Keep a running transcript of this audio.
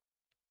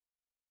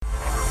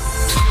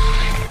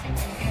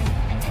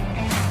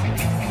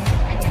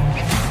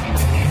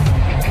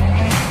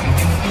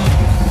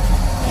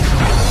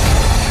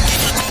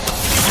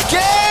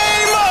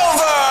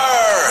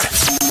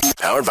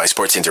Powered by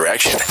Sports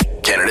Interaction,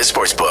 Canada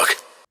Sportsbook.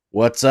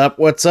 What's up?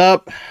 What's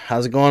up?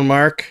 How's it going,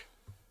 Mark?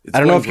 I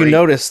don't know if you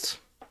noticed.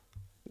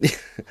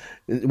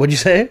 What'd you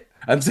say?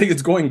 I'm saying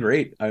it's going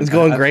great. It's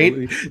going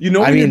great. You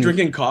know, when you're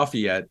drinking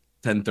coffee at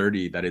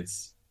 10:30, that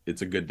it's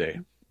a good day.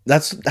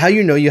 That's how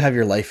you know you have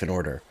your life in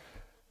order.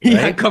 Right?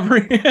 Yeah,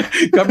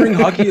 covering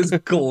hockey is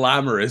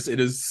glamorous. It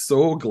is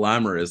so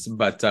glamorous.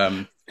 But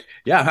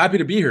yeah, happy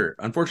to be here.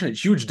 Unfortunately,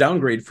 huge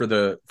downgrade for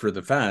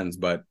the fans,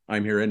 but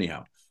I'm here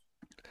anyhow.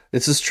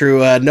 This is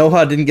true.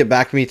 Noha didn't get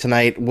back to me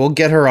tonight. We'll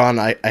get her on,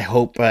 I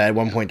hope, at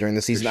one point during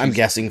the season. I'm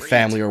guessing great.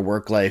 Family or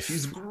work life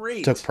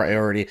took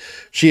priority.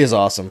 She is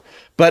awesome.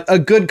 But a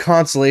good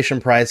consolation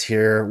prize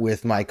here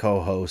with my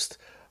co-host,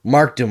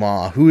 Mark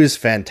Dumas, who is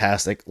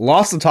fantastic.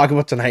 Lost to talk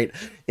about tonight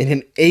in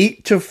an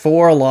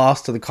 8-4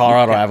 loss to the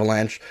Colorado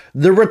Avalanche.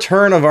 The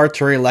return of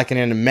Artturi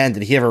Lehkonen. And man,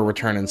 did he ever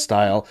return in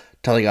style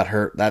till he got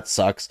hurt. That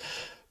sucks.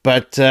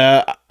 But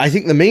I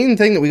think the main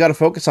thing that we got to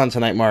focus on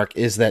tonight, Mark,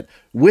 is that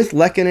with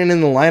Lehkonen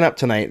in the lineup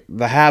tonight,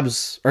 the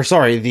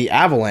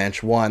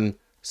Avalanche won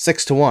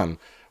 6-1.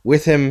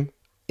 With him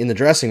in the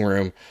dressing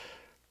room,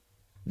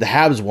 the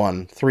Habs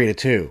won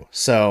 3-2.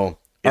 So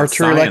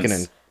Artturi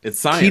Lehkonen, it's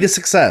science. Key to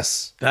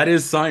success. That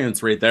is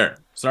science right there.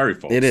 Sorry,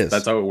 folks. It is.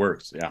 That's how it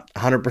works. Yeah,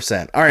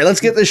 100%. All right, let's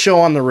get this show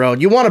on the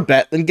road. You want to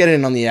bet? Then get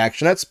in on the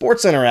action. That's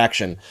Sports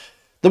Interaction.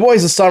 The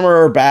boys of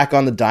summer are back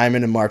on the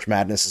diamond and March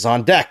Madness is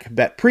on deck.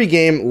 Bet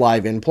pregame,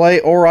 live in play,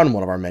 or on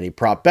one of our many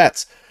prop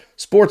bets.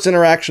 Sports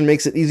Interaction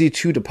makes it easy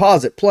to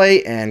deposit,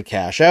 play, and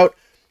cash out.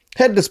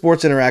 Head to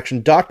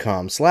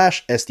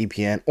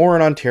sportsinteraction.com/SDPN or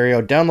in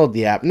Ontario, download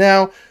the app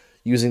now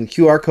using the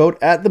QR code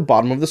at the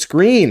bottom of the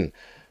screen.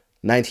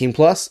 19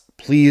 plus,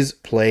 please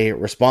play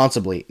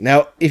responsibly.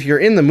 Now, if you're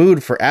in the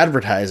mood for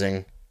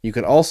advertising, you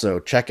can also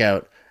check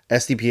out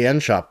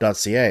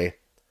sdpnshop.ca.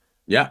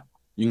 Yeah,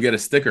 you can get a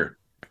sticker.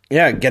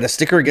 Yeah, get a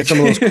sticker, get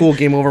some of those cool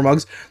Game Over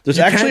mugs. There's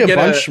actually a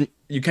bunch.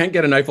 You can't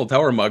get an Eiffel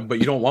Tower mug, but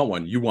you don't want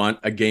one. You want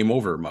a Game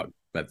Over mug.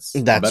 That's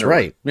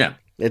right. One. Yeah.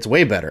 It's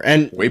way better.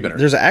 And way better.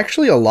 There's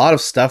actually a lot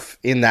of stuff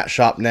in that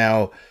shop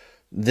now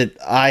that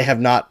I have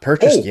not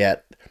purchased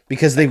yet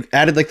because they've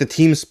added like the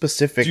team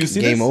specific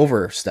Game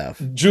Over stuff.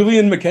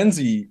 Julian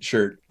McKenzie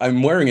shirt.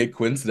 I'm wearing it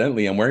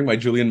coincidentally. I'm wearing my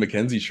Julian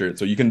McKenzie shirt.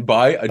 So you can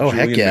buy a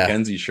Julian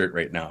McKenzie shirt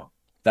right now.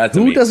 That's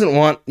Who amazing. Doesn't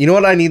want... You know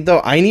what I need, though?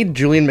 I need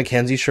Julian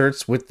McKenzie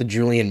shirts with the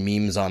Julian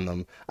memes on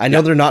them. I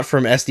know they're not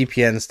from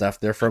SDPN stuff.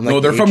 They're from,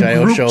 like, they're from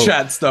HIO group show.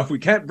 Chat stuff. We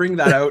can't bring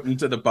that out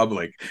into the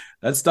public.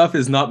 That stuff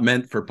is not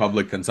meant for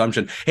public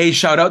consumption. Hey,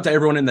 shout out to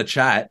everyone in the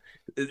chat.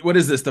 What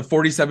is this? The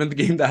 47th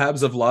game the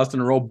Habs have lost in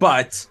a row,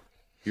 but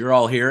you're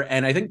all here.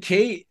 And I think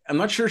Kay, I'm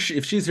not sure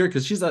if she's here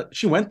because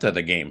she went to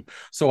the game.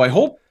 So I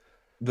hope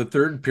the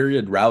third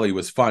period rally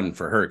was fun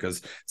for her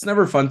because it's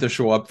never fun to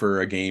show up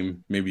for a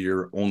game, maybe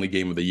your only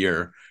game of the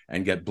year,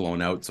 and get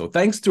blown out. So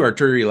thanks to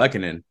Artturi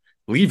Lehkonen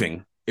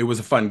leaving, it was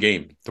a fun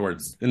game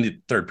in the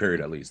third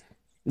period at least.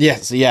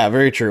 Yes, yeah,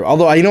 very true.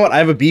 Although, you know what? I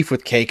have a beef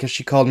with Kay because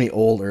she called me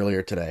old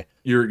earlier today.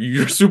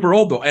 You're super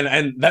old though,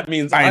 and that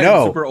means I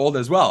know. I'm super old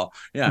as well.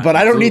 Yeah, but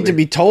I don't need to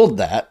be told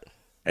that.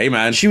 Hey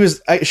man, she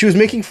was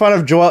making fun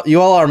of Yoel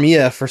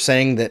Armia for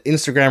saying that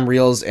Instagram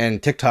Reels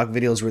and TikTok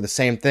videos were the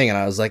same thing, and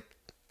I was like,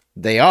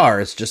 they are.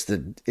 It's just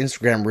that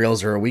Instagram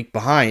Reels are a week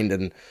behind,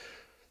 and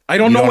I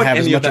don't know what have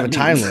as any much of of a that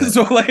time means.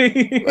 limit. So like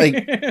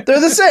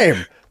they're the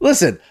same.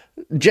 Listen,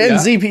 Gen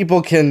Z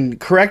people can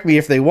correct me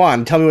if they want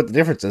and tell me what the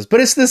difference is, but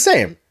it's the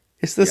same.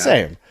 It's the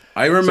same.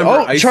 I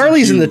remember. So,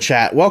 Charlie's in the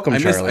chat. Welcome,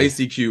 Charlie. I miss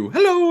ICQ.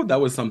 Hello.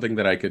 That was something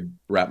that I could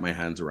wrap my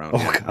hands around. Oh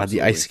god, absolutely.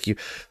 The ICQ.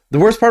 The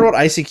worst part about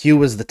ICQ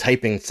was the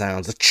typing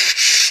sounds.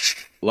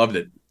 Loved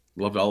it.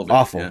 Loved all of it.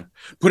 Awful. Yeah.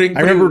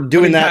 I remember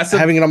doing that,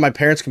 having it on my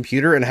parents'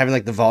 computer and having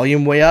like the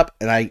volume way up,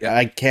 and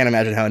I can't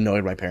imagine how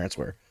annoyed my parents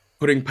were.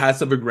 Putting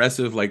passive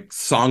aggressive like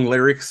song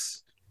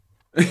lyrics,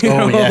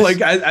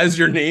 like as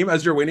your name,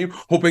 as your name,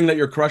 hoping that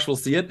your crush will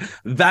see it.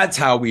 That's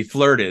how we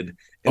flirted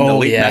in the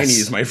late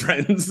 90s, my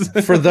friends.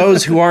 For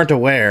those who aren't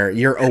aware,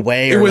 you're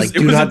away or like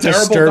do not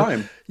disturb.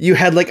 Time. You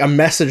had like a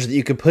message that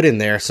you could put in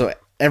there, so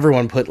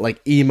everyone put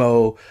like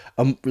emo,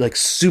 like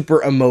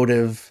super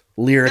emotive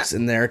lyrics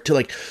in there to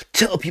like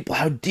tell people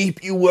how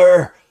deep you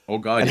were. Oh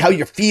god, and how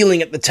you're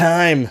feeling at the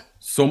time.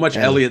 So much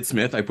Elliott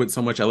Smith. I put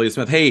so much Elliott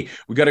Smith. Hey,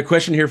 we got a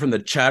question here from the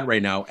chat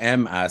right now.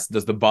 M asked,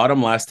 does the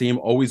bottom last team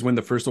always win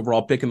the first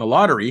overall pick in the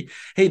lottery?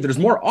 Hey, there's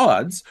more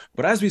odds,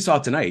 but as we saw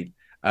tonight,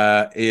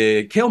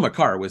 Cale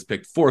Makar was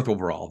picked 4th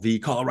overall. The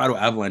Colorado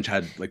Avalanche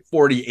had like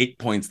 48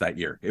 points that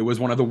year. It was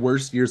one of the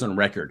worst years on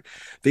record.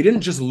 They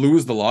didn't just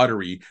lose the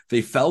lottery,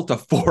 they fell to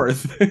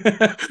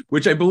 4th,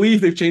 which I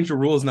believe they've changed the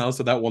rules now,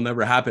 so that will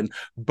never happen.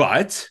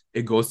 But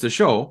it goes to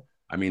show,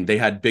 I mean, they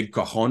had big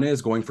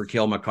cojones going for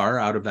Cale Makar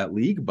out of that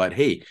league, but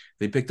hey,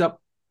 they picked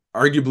up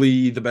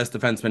arguably the best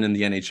defenseman in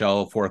the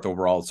NHL, 4th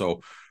overall.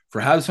 So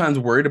for Habs fans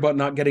worried about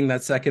not getting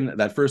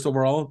that first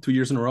overall 2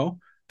 years in a row,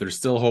 there's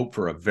still hope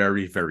for a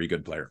very, very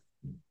good player.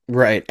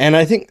 Right. And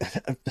I think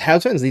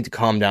Habs fans need to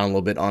calm down a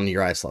little bit on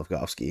Uri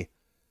Slafkovsky.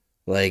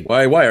 Like,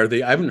 why are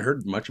they? I haven't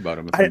heard much about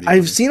him.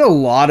 I've seen a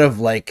lot of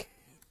like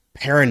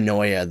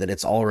paranoia that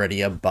it's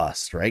already a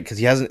bust, right? Because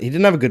he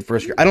didn't have a good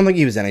first year. I don't think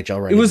he was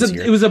NHL ready.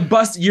 It was a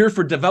bust year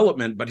for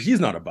development, but he's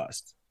not a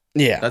bust.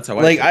 Yeah, that's how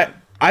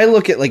I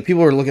look at, like,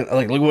 people are looking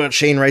like, look what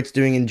Shane Wright's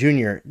doing in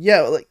junior.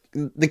 Yeah, like,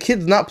 the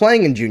kid's not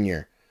playing in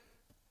junior.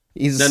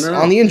 He's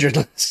on the injured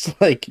list.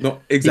 Like,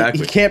 no,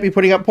 exactly. He can't be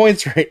putting up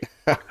points right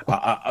now.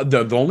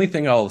 The only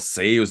thing I'll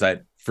say is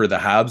that for the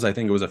Habs, I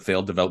think it was a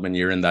failed development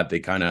year in that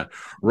they kind of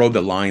rode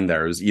the line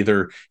there. It was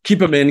either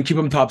keep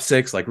him top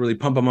 6, like really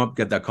pump him up,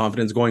 get that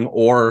confidence going,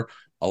 or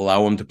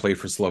allow him to play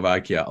for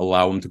Slovakia,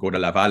 allow him to go to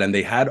Laval. And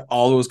they had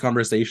all those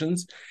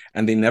conversations,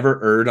 and they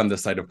never erred on the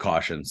side of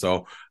caution.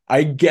 So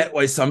I get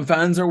why some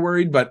fans are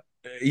worried, but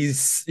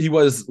he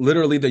was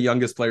literally the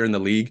youngest player in the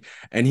league,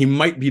 and he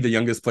might be the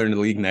youngest player in the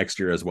league next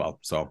year as well.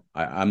 So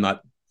I'm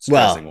not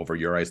stressing over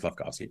Juraj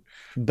Slafkovsky.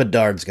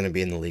 Bedard's going to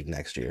be in the league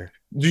next year.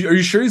 Are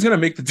you sure he's going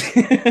to make the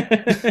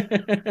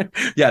team?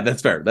 Yeah,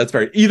 that's fair. That's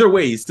fair. Either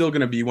way, he's still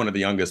going to be one of the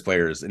youngest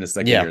players in his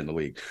second year in the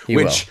league,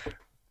 which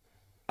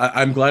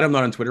I'm glad I'm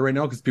not on Twitter right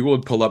now, because people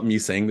would pull up me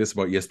saying this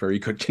about Jesperi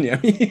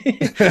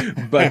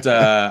Kotkaniemi. But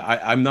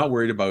I'm not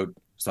worried about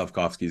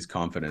Slafkovsky's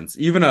confidence.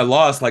 Even a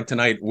loss like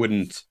tonight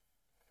wouldn't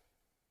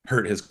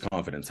hurt his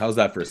confidence. How's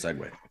that for a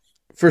segue?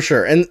 For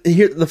sure. And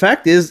the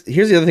fact is,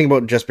 here's the other thing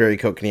about Jesperi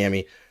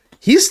Kotkaniemi.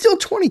 He's still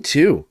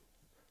 22.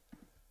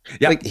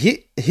 Yeah, like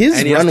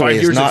his runway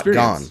is not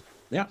gone.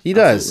 Yeah, he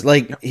does.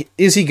 Like,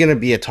 is he going to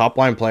be a top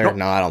line player?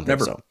 No, I don't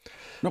think so.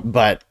 Nope.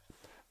 But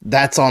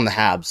that's on the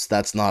Habs.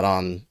 That's not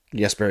on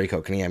Jesperi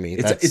Kotkaniemi.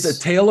 It's a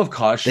tale of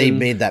caution. They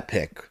made that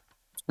pick.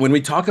 When we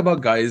talk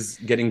about guys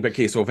getting back,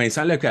 so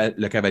Vincent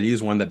Lecavalier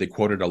is one that they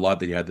quoted a lot,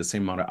 that he had the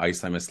same amount of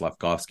ice time as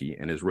Slafkovsky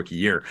in his rookie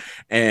year.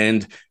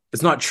 And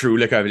it's not true.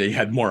 Lecavalier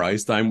had more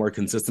ice time, more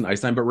consistent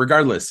ice time. But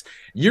regardless,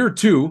 year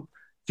 2,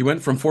 he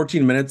went from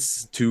 14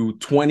 minutes to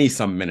 20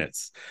 some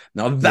minutes.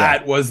 Now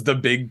that was the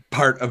big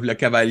part of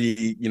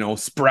Lecavalier,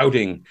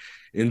 sprouting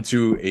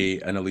into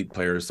an elite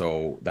player.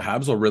 So the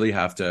Habs will really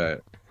have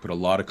to put a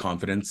lot of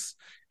confidence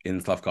in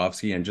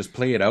Slafkovsky and just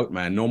play it out,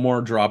 man. No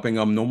more dropping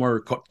him, no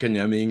more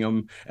Kotkaniemi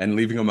him and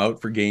leaving him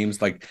out for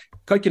games. Like,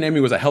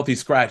 Kotkaniemi was a healthy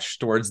scratch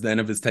towards the end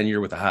of his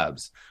tenure with the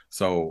Habs.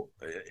 So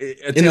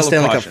in the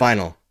Stanley Cup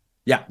final.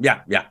 Yeah,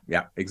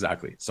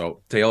 exactly.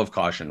 So tale of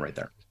caution right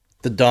there.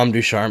 The Dom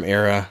Ducharme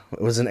era.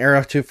 It was an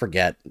era to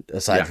forget,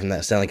 aside from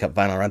that Stanley Cup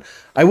final run.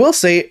 I will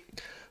say,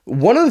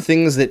 one of the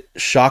things that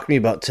shocked me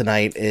about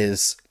tonight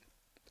is,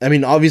 I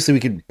mean, obviously we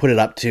could put it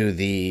up to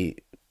the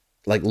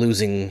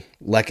losing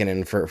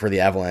Lehkonen for the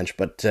Avalanche,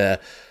 but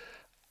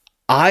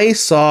I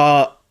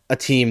saw a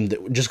team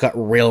that just got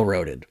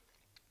railroaded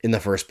in the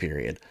first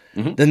period.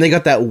 Mm-hmm. Then they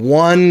got that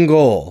one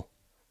goal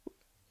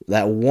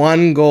at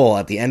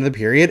the end of the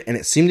period, and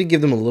it seemed to give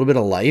them a little bit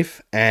of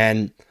life.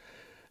 And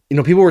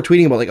people were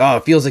tweeting about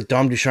it feels like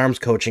Dom Ducharme's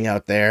coaching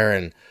out there,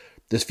 and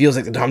this feels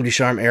like the Dom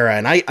Ducharme era.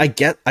 And I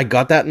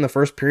got that in the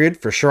first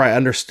period for sure. I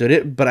understood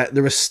it, but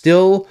there was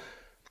still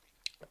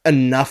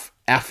enough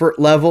effort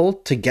level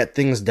to get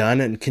things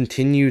done and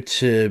continue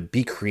to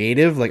be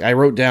creative. Like, I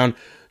wrote down,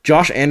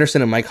 Josh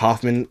Anderson and Mike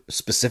Hoffman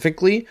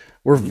specifically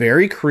were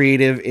very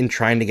creative in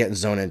trying to get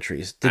zone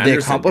entries. Did they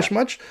accomplish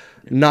much?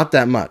 Not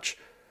that much.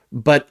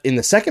 But in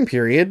the second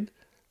period,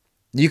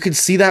 you could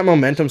see that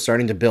momentum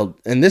starting to build.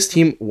 And this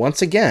team,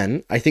 once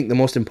again, I think the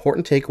most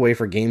important takeaway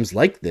for games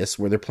like this,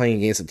 where they're playing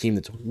against a team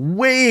that's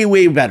way,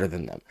 way better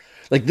than them.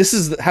 Like, this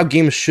is how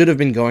games should have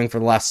been going for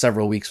the last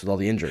several weeks with all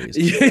the injuries.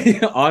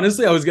 Yeah,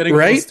 honestly, I was getting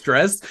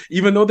stressed.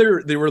 Even though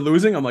they were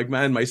losing, I'm like,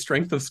 man, my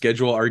strength of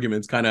schedule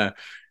argument's kind of...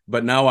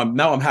 But now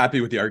I'm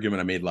happy with the argument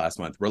I made last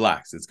month.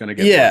 Relax, it's going to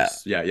get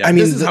worse. Yeah. I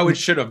mean, this is how it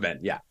should have been.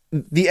 Yeah.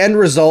 The end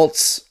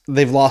results,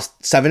 they've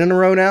lost 7 in a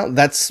row now.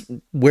 That's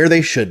where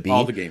they should be.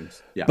 All the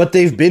games. Yeah. But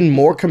they've been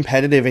more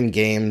competitive in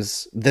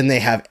games than they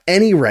have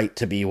any right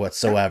to be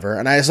whatsoever.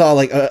 And I saw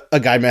a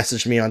guy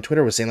messaged me on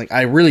Twitter was saying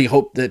I really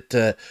hope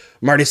that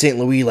Marty St.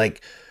 Louis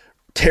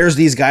tears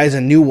these guys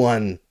a new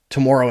one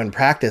tomorrow in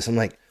practice. I'm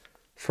like,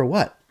 for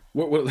what?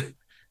 What?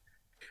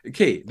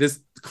 Okay, this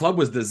club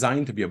was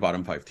designed to be a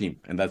bottom 5 team,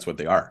 and that's what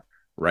they are.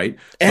 Right.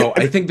 And so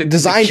I think that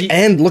designed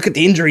and look at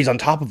the injuries on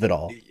top of it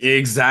all.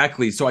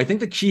 Exactly. So I think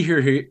the key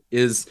here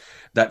is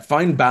that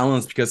fine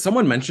balance, because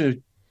someone mentioned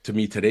it to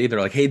me today. They're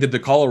like, hey, did the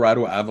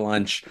Colorado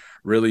Avalanche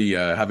really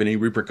have any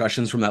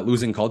repercussions from that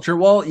losing culture?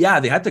 Well, yeah,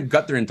 they had to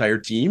gut their entire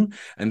team,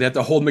 and they had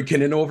to hold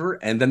McKinnon over,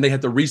 and then they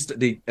had to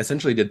they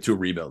essentially did 2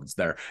 rebuilds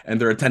there, and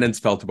their attendance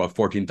fell to about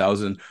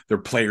 14,000. Their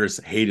players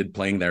hated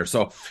playing there.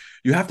 So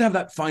you have to have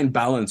that fine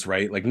balance,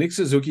 right? Like, Nick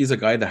Suzuki is a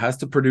guy that has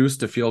to produce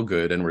to feel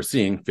good, and we're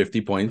seeing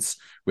 50 points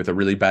with a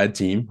really bad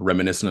team,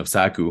 reminiscent of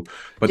Saku.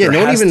 But yeah,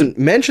 no one even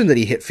mentioned that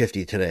he hit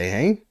 50 today,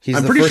 hey?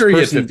 I'm pretty sure he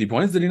hit 50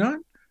 points, did he not?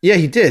 Yeah,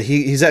 he did.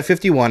 He's at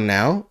 51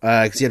 now,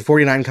 because he had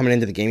 49 coming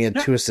into the game. He had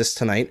 2 assists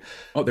tonight.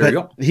 Oh, there you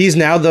go. He's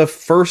now the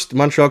first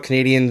Montreal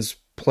Canadiens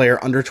player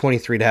under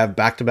 23 to have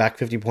back-to-back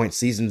 50-point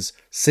seasons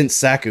since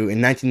Saku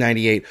in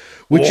 1998,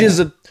 which is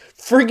a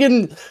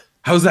friggin'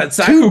 how's that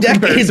Saku 2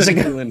 decades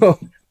ago.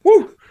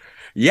 Woo!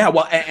 Yeah,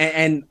 well,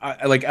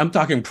 like I'm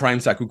talking prime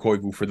Saku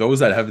Koivu. For those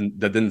that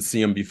didn't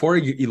see him before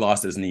he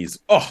lost his knees.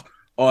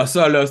 Oh,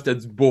 ça là,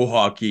 c'était du beau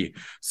hockey.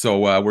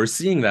 So we're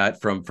seeing that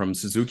from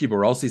Suzuki, but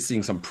we're also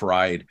seeing some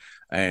pride,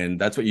 and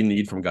that's what you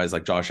need from guys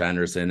like Josh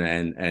Anderson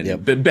and Yep.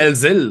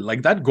 Belzil.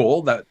 Like that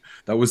goal that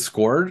was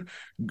scored,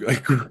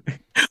 like,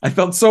 I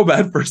felt so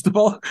bad. First of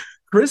all,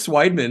 Chris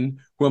Weidman,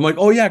 who I'm like,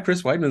 oh yeah,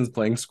 Chris Weidman's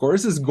playing,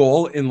 scores his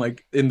goal in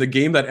the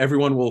game that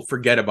everyone will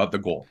forget about the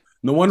goal.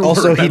 No one will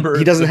Also, remember.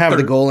 he doesn't have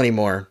the goal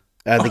anymore.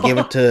 They gave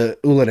it to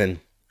Ulanen.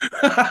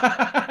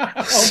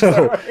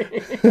 So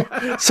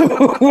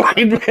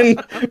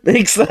Weidman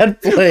makes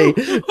that play.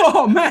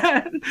 Oh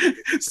man,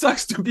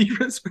 sucks to be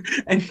Chris,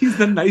 and he's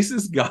the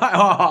nicest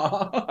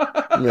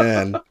guy.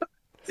 Man.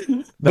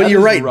 But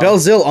you're right, rough.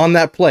 Belzil on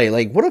that play,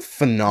 like what a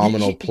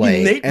phenomenal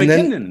play. Nate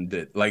McKinnon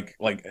did like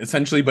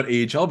essentially, but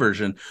AHL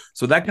version.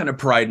 So that kind of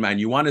pride, man.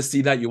 You want to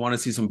see that. You want to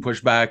see some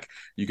pushback.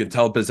 You could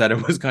tell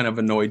Pezzetta was kind of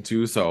annoyed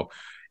too. So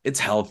it's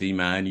healthy,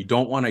 man. You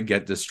don't want to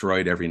get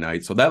destroyed every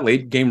night. So that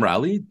late game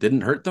rally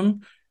didn't hurt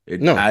them.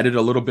 It added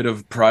a little bit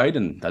of pride,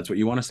 and that's what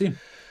you want to see.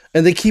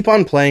 And they keep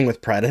on playing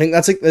with pride. I think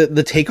that's like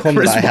the take home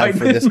that I have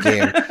for this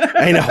game.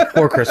 I know,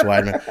 poor Chris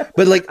Weidman.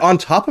 But like on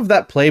top of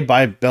that play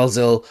by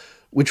Belzil,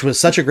 which was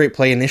such a great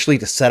play initially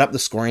to set up the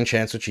scoring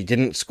chance, which he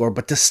didn't score,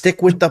 but to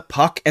stick with the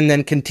puck and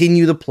then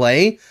continue the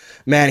play,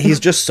 man, he's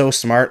just so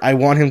smart. I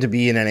want him to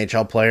be an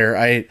NHL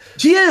player.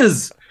 He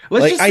is.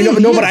 I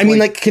know, but I mean,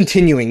 like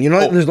continuing. You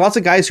know, there's lots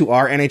of guys who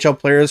are NHL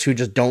players who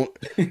just don't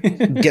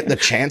get the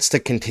chance to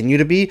continue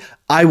to be.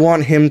 I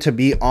want him to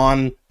be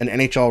on an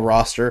NHL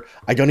roster.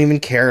 I don't even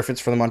care if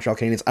it's for the Montreal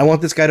Canadiens. I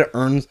want this guy to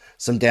earn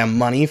some damn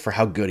money for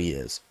how good he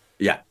is.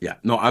 Yeah.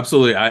 No,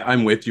 absolutely.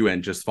 I'm with you.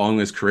 And just following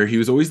his career, he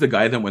was always the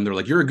guy that when they're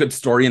like, you're a good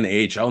story in the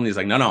AHL. And he's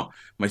like, no,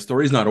 my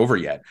story's not over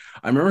yet.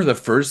 I remember the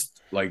first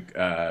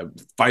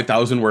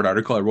 5,000 word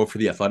article I wrote for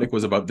The Athletic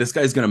was about this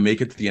guy's going to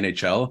make it to the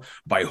NHL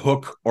by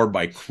hook or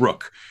by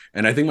crook.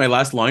 And I think my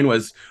last line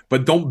was,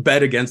 but don't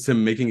bet against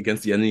him making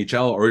against the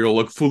NHL or you'll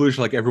look foolish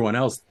like everyone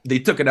else. They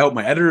took it out.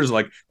 My editor's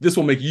like, this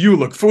will make you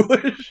look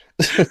foolish.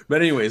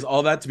 But anyways,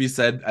 all that to be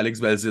said, Alex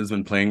Belzil has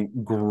been playing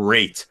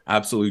great.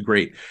 Absolutely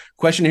great.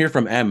 Question here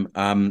from M.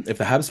 If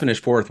the Habs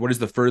finish fourth, what is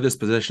the furthest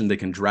position they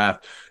can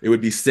draft? It would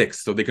be 6th.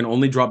 So they can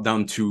only drop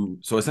down 2.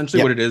 So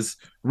essentially what it is,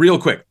 real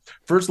quick,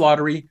 first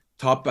lottery,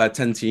 top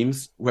 10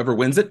 teams, whoever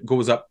wins it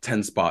goes up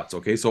 10 spots.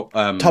 Okay, so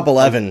top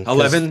 11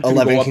 11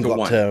 can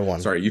go up to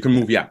 1. Sorry, you can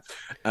move.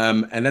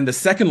 And then the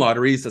second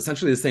lottery is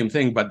essentially the same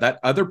thing, but that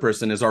other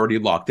person is already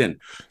locked in.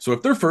 So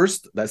if they're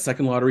first, that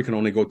second lottery can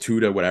only go 2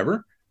 to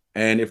whatever,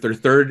 and if they're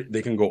third,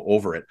 they can go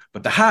over it.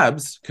 But the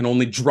Habs can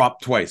only drop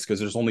twice because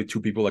there's only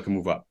 2 people that can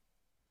move up.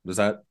 It's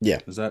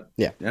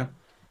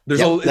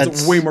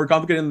way more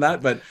complicated than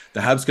that, but the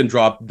Habs can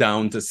drop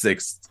down to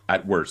 6th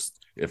at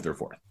worst if they're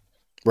 4th.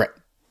 Right.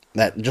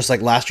 That just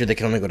like last year, they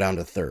can only go down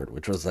to 3rd,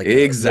 which was like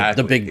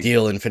exactly the big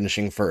deal in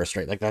finishing first,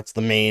 right? Like that's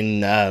the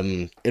main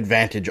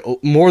advantage,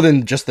 more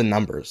than just the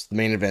numbers. The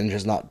main advantage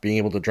is not being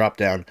able to drop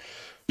down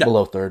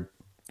below 3rd.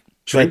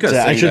 But,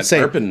 I should say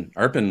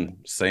Arpin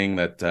saying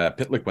that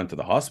Pitlick went to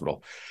the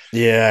hospital.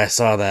 Yeah, I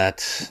saw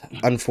that.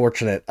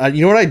 Unfortunate.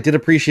 You know what I did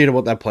appreciate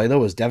about that play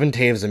though was Devon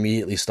Toews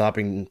immediately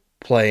stopping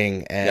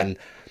playing and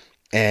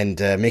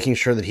making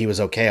sure that he was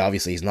okay.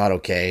 Obviously, he's not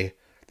okay.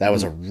 That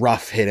was a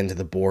rough hit into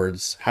the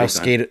boards. How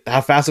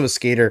fast of a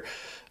skater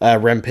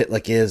Rem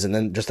Pitlick is, and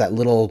then just that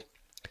little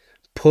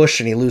push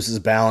and he loses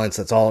balance.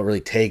 That's all it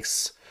really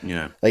takes.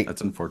 Yeah, like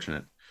that's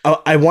unfortunate.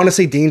 I want to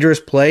say dangerous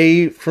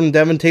play from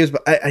Devon Toews,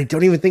 but I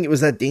don't even think it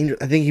was that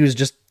dangerous. I think he was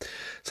just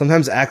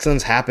sometimes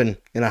accidents happen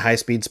in a high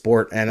speed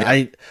sport, and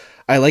I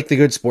like the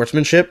good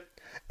sportsmanship.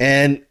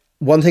 And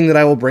one thing that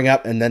I will bring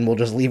up, and then we'll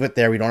just leave it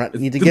there. We don't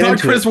need to get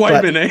into Chris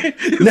Weidman, eh?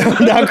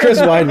 No, not Chris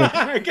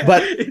Weidman.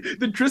 But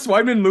did Chris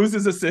Weidman lose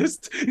his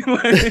assist?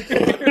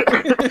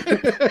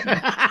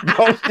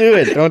 Don't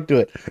do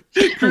it.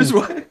 Chris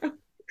Weidman.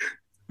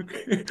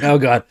 Oh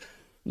God!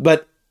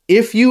 But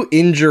if you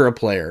injure a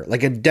player,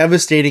 like a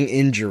devastating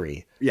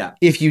injury,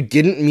 if you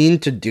didn't mean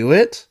to do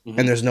it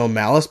and there's no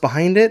malice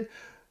behind it,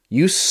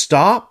 you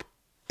stop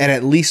and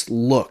at least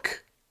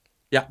look.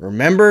 Yeah.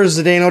 Remember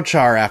Zdeno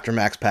Chara after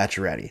Max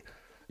Pacioretty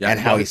and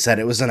how he said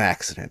it was an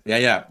accident.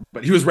 Yeah.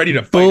 But he was ready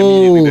to fight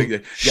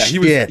immediately.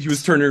 Yeah, he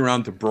was turning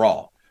around to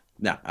brawl.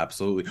 Yeah,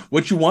 absolutely.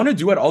 What you want to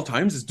do at all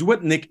times is do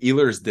what Nick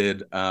Ehlers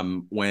did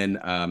when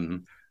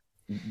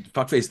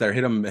fuckface there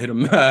hit him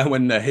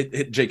when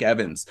hit Jake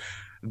Evans.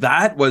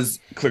 That was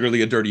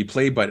clearly a dirty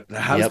play, but the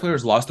Habs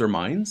players lost their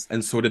minds,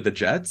 and so did the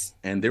Jets,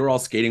 and they were all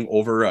skating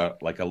over a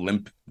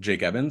limp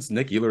Jake Evans.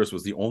 Nick Ehlers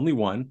was the only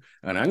one,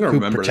 and I'm going to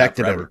remember that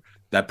forever.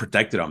 That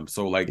protected him.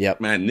 So,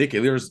 man, Nick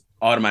Ehlers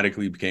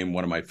automatically became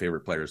one of my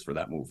favorite players for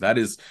that move. That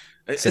is,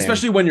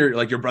 especially when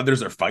your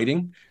brothers are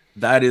fighting,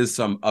 that is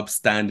some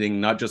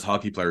upstanding, not just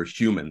hockey player,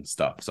 human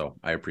stuff. So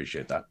I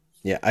appreciate that.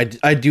 Yeah,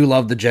 I do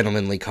love the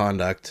gentlemanly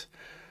conduct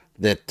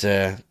that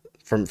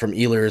from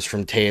Ehlers,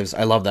 from Toews.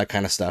 I love that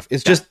kind of stuff.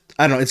 It's just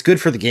I don't know. It's good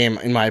for the game,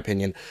 in my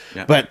opinion.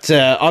 Yeah. But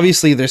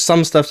obviously, there's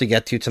some stuff to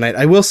get to tonight.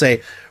 I will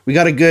say, we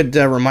got a good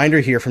reminder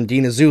here from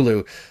Dina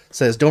Zulu.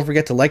 Says, don't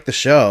forget to like the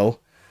show.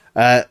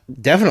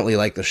 Definitely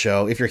like the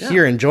show. If you're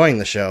here enjoying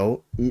the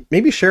show,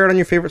 maybe share it on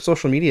your favorite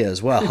social media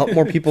as well. Help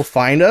more people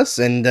find us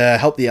and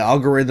help the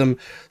algorithm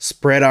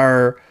spread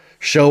our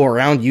show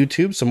around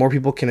YouTube so more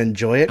people can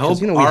enjoy it.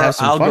 Help we our have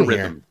some fun here.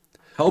 algorithm.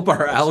 Help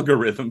our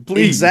algorithm,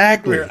 please.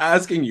 Exactly. We're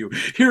asking you.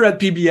 Here at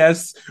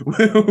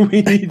PBS,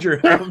 we need your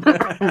help.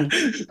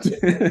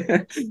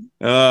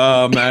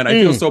 Oh, man. I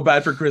feel so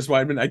bad for Chris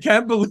Weidman. I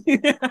can't believe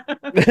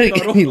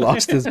he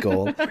lost his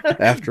goal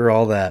after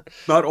all that.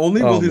 Not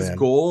only will his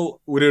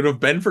goal, would it have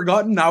been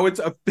forgotten, now it's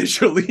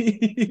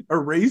officially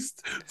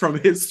erased from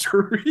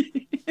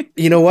history.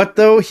 You know what,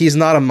 though? He's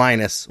not a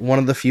minus. One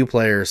of the few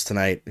players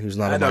tonight who's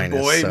not a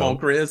minus. Boy, so.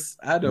 Chris.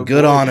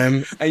 Good on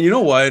him. And you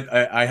know what?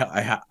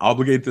 I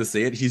obligate to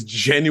say it. He's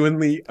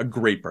genuinely a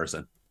great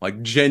person.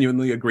 Like,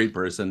 genuinely a great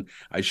person.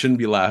 I shouldn't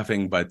be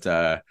laughing, but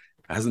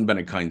hasn't been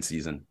a kind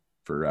season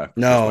for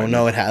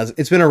No, it has.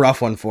 It's been a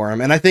rough one for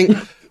him. And I think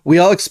we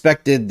all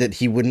expected that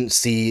he wouldn't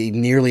see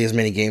nearly as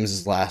many games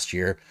as last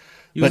year.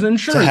 He was an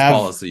insurance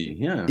policy,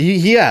 yeah.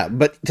 Yeah,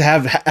 but to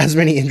have as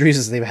many injuries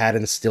as they've had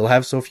and still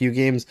have so few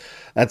games,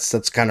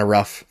 that's kind of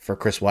rough for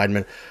Chris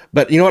Weidman.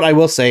 But you know what I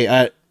will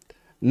say,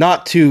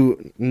 not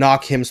to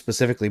knock him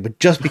specifically, but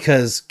just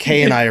because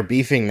Kay and I are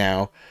beefing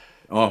now,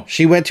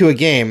 she went to a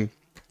game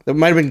that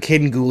might have been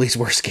Caden Gooley's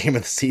worst game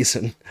of the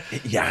season.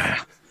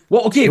 Yeah.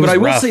 Well, okay, but I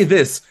will say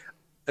this.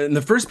 In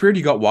the first period,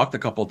 he got walked a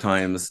couple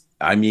times.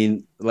 I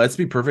mean, let's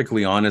be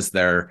perfectly honest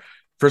there.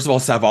 First of all,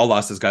 Saval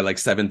lost this guy like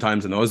 7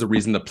 times, and that was the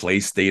reason the play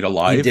stayed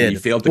alive. He did. And he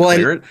failed to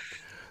clear it.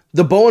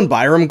 The Bowen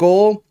Byram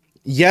goal,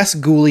 yes,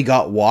 Gooley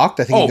got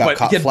walked. I think he got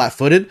caught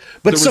flat-footed.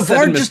 But there were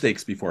 7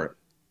 mistakes before it.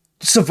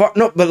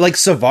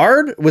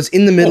 Savard was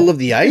in the middle of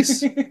the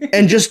ice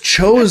and just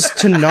chose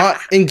to not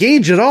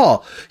engage at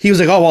all. He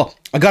was like, oh, well,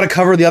 I got to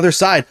cover the other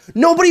side.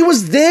 Nobody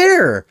was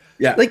there.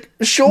 Yeah. Like,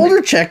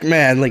 shoulder check,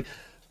 man. Like,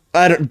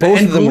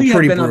 both of them were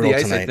pretty brutal on the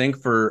ice, tonight. I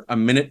think, for a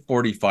minute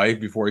 45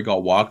 before he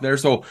got walked there.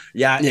 So,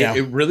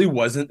 it really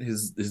wasn't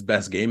his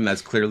best game.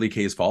 That's clearly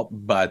Kay's fault,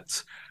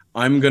 but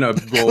I'm going to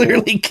go...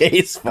 Clearly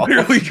Kay's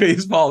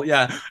fault,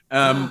 yeah.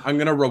 I'm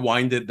going to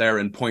rewind it there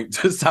and point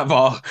to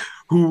Savard,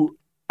 who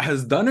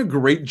has done a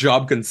great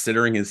job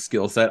considering his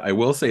skill set. I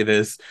will say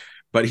this,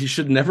 but he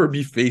should never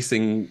be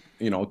facing,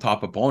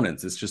 top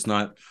opponents. It's just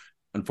not,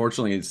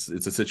 unfortunately, it's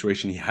a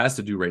situation he has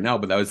to do right now,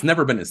 but that has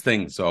never been his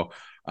thing. So,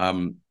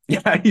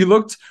 he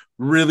looked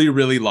really,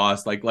 really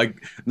lost, like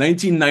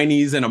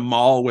 1990s in a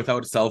mall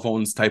without cell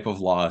phones type of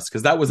loss,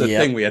 because that was a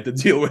thing we had to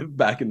deal with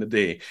back in the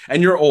day.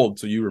 And you're old,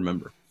 so you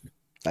remember.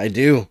 I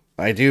do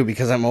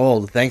because I'm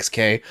old. Thanks,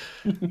 Kay.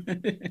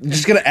 I'm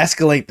just gonna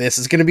escalate this.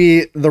 It's gonna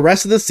be the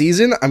rest of the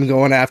season. I'm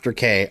going after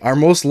Kay, our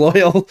most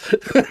loyal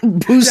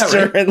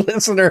booster and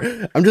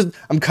listener.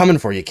 I'm coming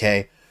for you,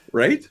 Kay.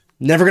 Right?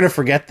 Never gonna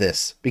forget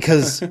this,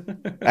 because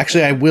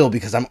actually I will,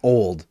 because I'm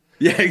old.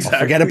 Yeah, exactly.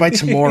 I'll forget it by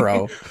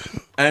tomorrow.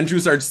 Andrew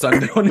starts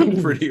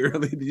sundowning pretty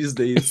early these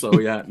days, so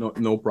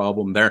no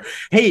problem there.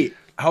 Hey,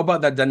 how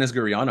about that Denis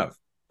Gurianov?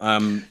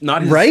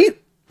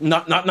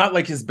 Not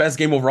like his best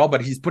game overall,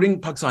 but he's putting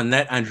pucks on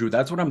net, Andrew.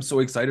 That's what I'm so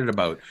excited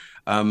about.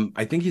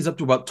 I think he's up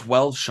to about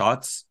 12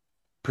 shots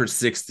per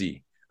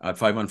 60 at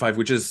 5-on-5,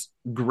 which is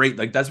great.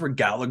 Like, that's where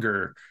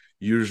Gallagher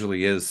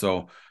usually is.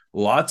 So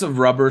lots of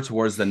rubber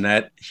towards the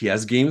net. He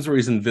has games where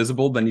he's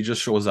invisible, then he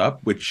just shows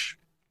up, which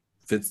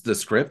fits the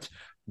script.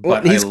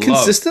 But he's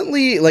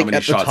consistently like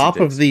at the top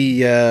of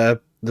the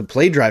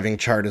play driving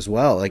chart as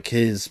well. Like,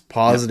 his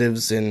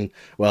positives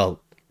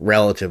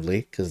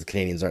relatively, because the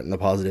Canadians aren't in the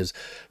positives,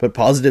 but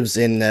positives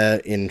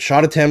in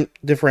shot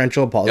attempt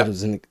differential,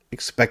 positives in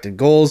expected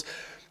goals.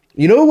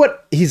 You know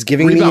what he's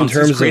giving me in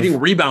terms of creating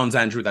rebounds,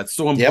 Andrew? That's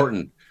so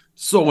important.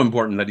 So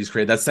important that he's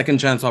created that second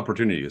chance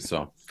opportunities.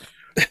 So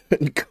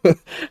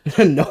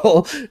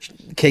no,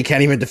 Kay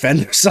can't even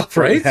defend herself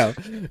right now.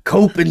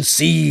 Cope and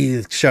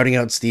seethe, shouting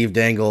out Steve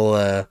Dangle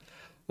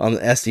on the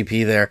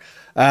SDP there.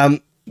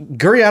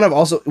 Gurianov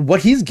also,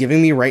 what he's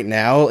giving me right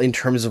now in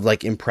terms of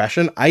like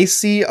impression, I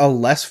see a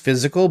less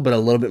physical but a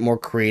little bit more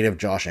creative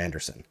Josh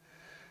Anderson.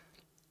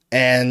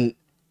 And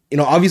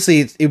obviously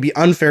it would be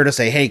unfair to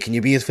say, hey, can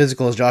you be as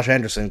physical as Josh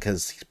Anderson,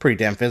 because he's pretty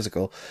damn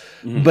physical.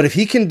 But if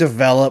he can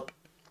develop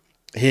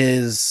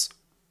his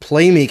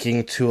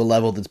playmaking to a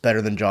level that's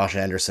better than Josh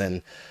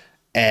Anderson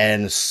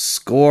and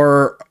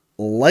score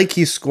like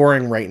he's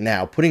scoring right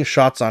now, putting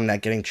shots on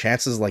net, getting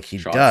chances like he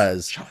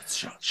does.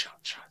 Shots.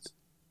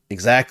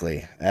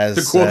 Exactly.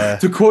 As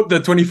to quote the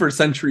 21st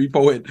century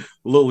poet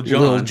Lil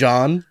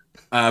Jon.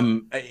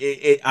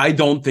 I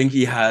don't think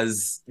he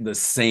has the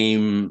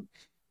same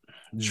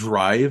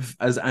drive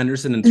as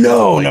Anderson in terms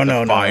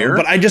of fire. No.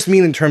 But I just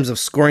mean in terms of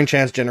scoring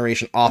chance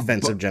generation,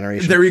 offensive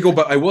generation. There you go.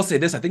 But I will say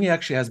this: I think he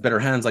actually has better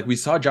hands. Like, we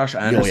saw Josh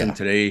Anderson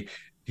today.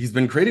 he's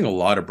been creating a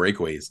lot of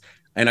breakaways.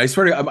 And I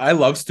swear to God, I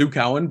love Stu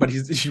Cowan, but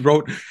he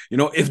wrote,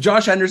 if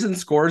Josh Anderson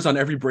scores on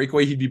every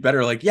breakaway, he'd be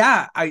better. Like,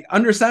 yeah, I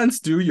understand,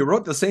 Stu. You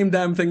wrote the same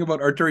damn thing about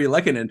Artturi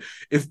Lehkonen.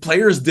 If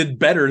players did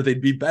better,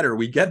 they'd be better.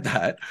 We get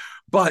that.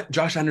 But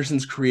Josh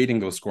Anderson's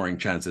creating those scoring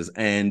chances.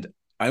 And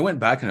I went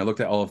back and I looked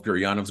at all of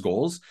Guryanov's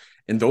goals.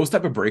 In those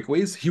type of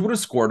breakaways, he would have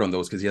scored on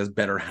those because he has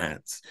better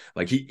hands.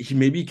 Like he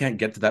maybe can't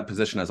get to that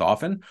position as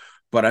often,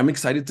 but I'm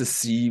excited to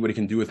see what he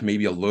can do with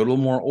maybe a little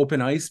more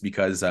open ice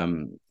because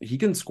he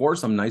can score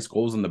some nice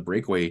goals in the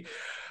breakaway.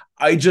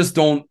 I just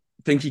don't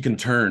think he can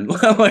turn.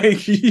 Like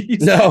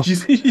he's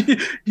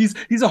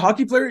a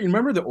hockey player. You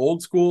remember the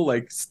old school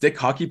like stick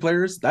hockey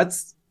players?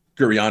 That's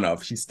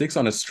Guryanov. He sticks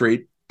on a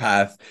straight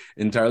path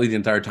entirely the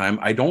entire time.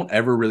 I don't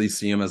ever really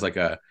see him as like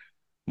a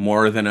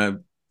more than a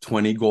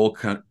 20 goal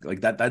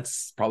like that.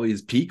 That's probably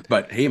his peak,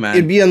 but hey man,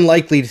 it'd be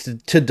unlikely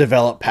to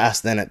develop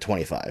past then at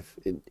 25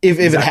 if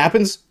it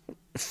happens.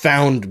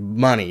 Found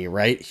money,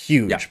 right?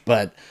 Huge. Yeah.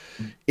 But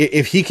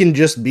if he can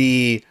just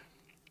be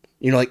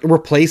like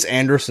replace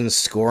Anderson's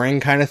scoring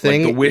kind of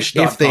thing, like the Wish.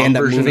 If they end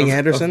up moving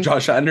Anderson,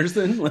 Josh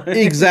Anderson.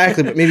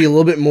 Exactly, but maybe a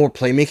little bit more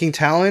playmaking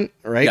talent,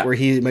 right? Yeah. Where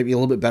he might be a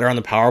little bit better on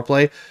the power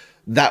play.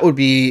 That would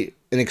be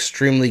an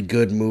extremely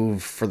good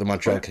move for the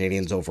Montreal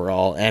Canadiens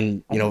overall,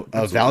 and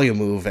a value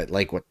move at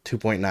like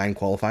 2.9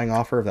 qualifying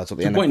offer if that's what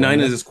they 2.9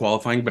 is his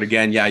qualifying, but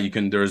again, yeah, you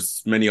can.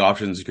 There's many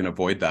options you can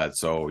avoid that.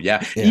 So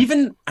yeah.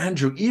 Even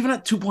Andrew, even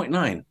at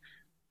 2.9,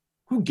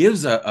 who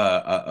gives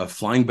a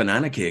flying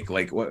banana cake?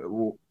 Like what?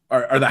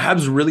 Are the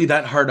Habs really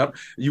that hard up?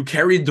 You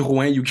carried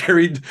Drouin, you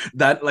carried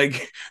that.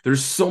 Like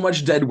there's so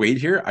much dead weight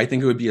here. I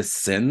think it would be a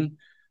sin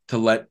to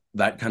let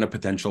that kind of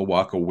potential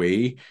walk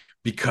away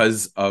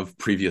because of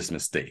previous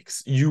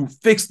mistakes. You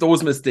fix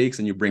those mistakes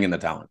and you bring in the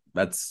talent.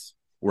 That's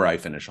where I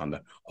finish on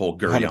the whole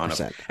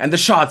Guryanov. And the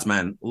shots,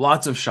 man,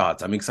 lots of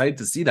shots. I'm excited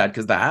to see that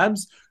because the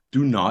Habs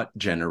do not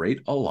generate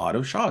a lot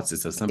of shots.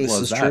 It's as simple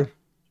as that. True.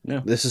 Yeah.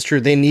 This is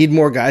true. They need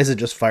more guys that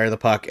just fire the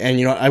puck.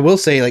 And, I will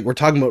say, like, we're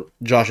talking about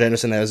Josh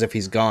Anderson as if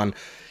he's gone.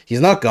 He's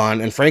not gone,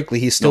 and frankly,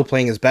 he's still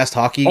playing his best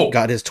hockey.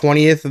 Got his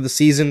 20th of the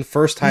season,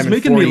 first time in 4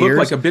 years. He's making me look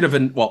like a bit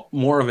of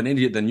more of an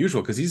idiot than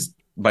usual because he's,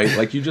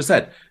 like you just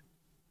said,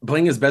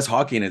 playing his best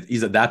hockey, and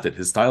he's adapted.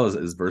 His style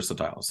is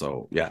versatile.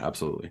 So yeah,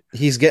 absolutely,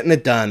 he's getting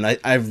it done.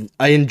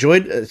 I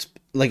enjoyed.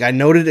 Like I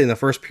noted in the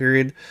first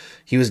period,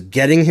 he was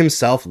getting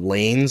himself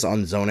lanes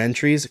on zone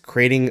entries,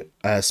 creating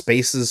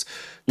spaces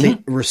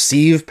to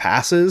receive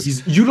passes.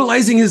 He's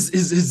utilizing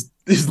his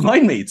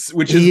line mates,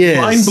 which is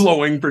mind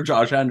blowing for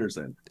Josh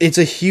Anderson. It's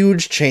a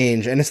huge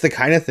change, and it's the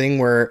kind of thing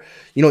where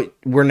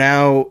we're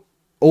now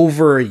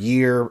over a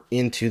year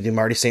into the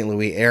Marty St.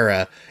 Louis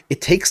era. It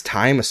takes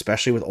time,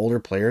 especially with older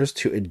players,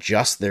 to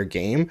adjust their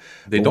game.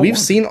 We've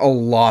seen a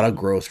lot of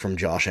growth from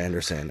Josh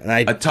Anderson, and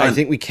I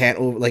think we can't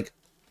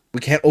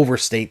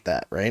overstate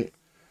that, right?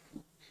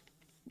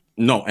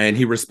 No, and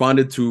he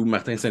responded to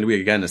Martin St.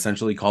 Louis again,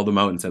 essentially called him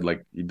out and said,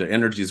 like, the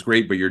energy is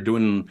great, but you're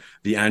doing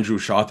the Andrew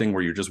Shaw thing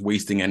where you're just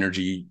wasting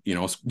energy, at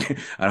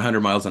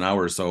 100 miles an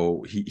hour.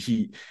 So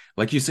he,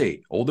 like you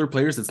say, older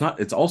players,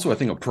 it's also a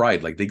thing of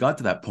pride. Like they got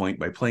to that point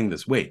by playing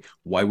this way.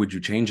 Why would you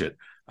change it?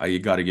 You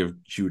got to give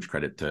huge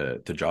credit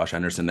to Josh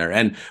Anderson there.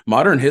 And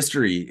Modern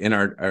History in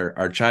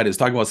our chat is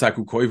talking about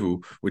Saku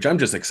Koivu, which I'm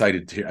just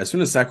excited to hear. As soon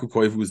as Saku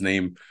Koivu's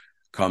name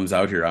comes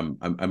out here,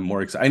 I'm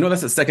more excited. I know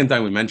that's the second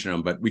time we mention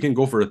him, but we can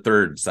go for a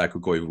third Saku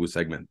Koivu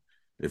segment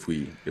if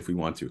we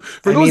want to.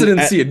 For those that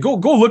didn't see it, go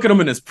look at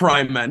him in his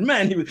prime, man.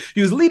 Man,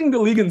 he was leading the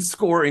league in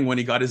scoring when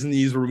he got his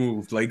knees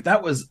removed. Like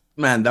that was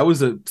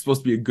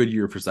supposed to be a good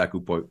year for Saku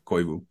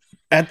Koivu.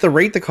 At the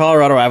rate the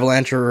Colorado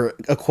Avalanche are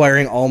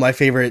acquiring all my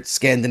favorite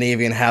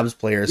Scandinavian Habs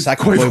players,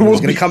 Saku Koivu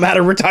is going to come out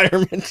of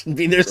retirement and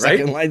be their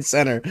second line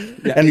center. Yeah,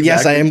 and exactly.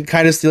 Yes, I am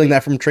kind of stealing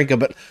that from Trinka,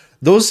 but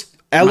those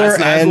Eller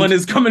and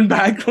is coming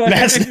back. Like,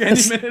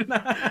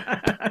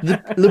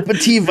 the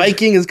Petit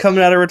Viking is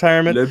coming out of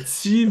retirement. The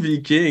Petit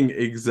Viking,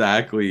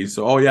 exactly.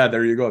 So,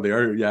 there you go. They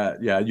are,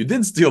 yeah. You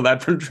did steal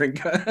that from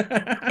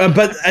Trinka.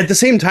 But at the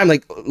same time,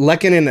 like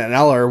Lehkonen and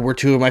Eller were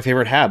two of my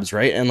favorite Habs,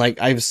 right? And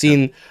like I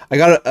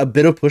got a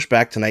bit of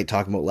pushback tonight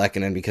talking about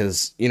Lehkonen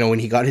because when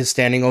he got his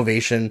standing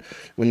ovation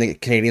when the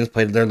Canadians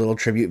played their little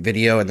tribute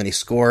video and then he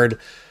scored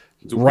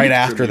right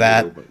after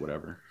that. Video, but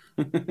whatever.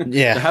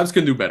 Yeah, the Habs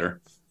can do better.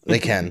 They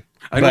can.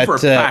 I know for a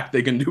fact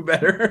they can do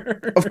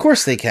better. Of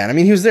course they can. I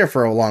mean, he was there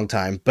for a long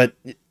time, but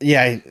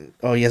yeah.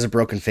 Oh, he has a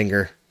broken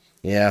finger.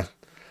 Yeah.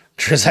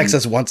 Trizac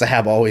says once a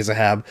Hab, always a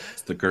Hab.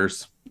 It's the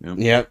curse.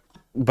 Yeah.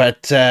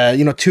 But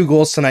 2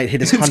 goals tonight,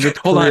 hit his 100th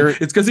career.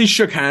 It's because he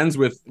shook hands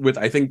with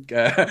I think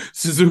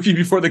Suzuki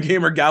before the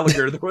game or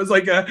Gallagher. There was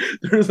like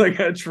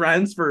a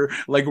transfer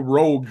like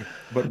rogue,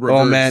 but reverse.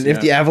 Oh man, if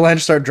the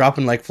Avalanche start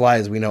dropping like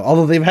flies, we know.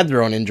 Although they've had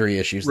their own injury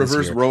issues. Reverse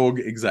this year. Rogue,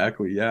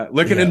 exactly. Yeah,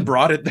 Lehkonen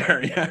brought it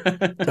there. Yeah.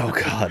 Oh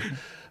god.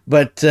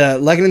 But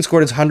Lehkonen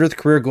scored his 100th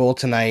career goal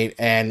tonight,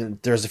 and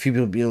there's a few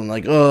people being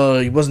like, "Oh,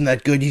 he wasn't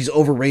that good. He's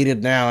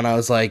overrated now." And I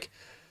was like,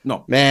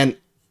 "No, man."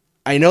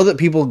 I know that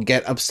people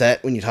get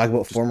upset when you talk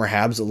about former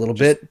Habs a little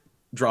bit.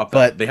 Drop that.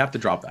 But they have to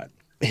drop that.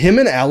 Him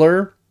and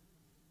Eller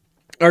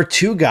are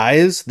two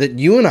guys that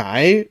you and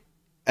I,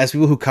 as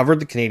people who covered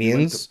the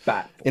Canadians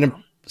in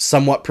a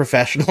somewhat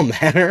professional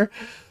manner,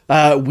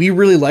 we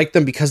really liked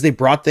them because they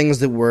brought things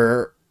that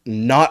were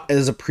not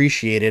as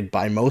appreciated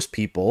by most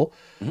people,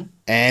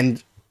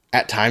 and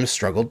at times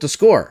struggled to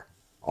score.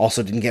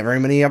 Also didn't get very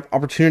many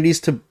opportunities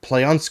to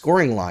play on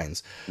scoring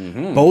lines.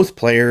 Both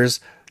players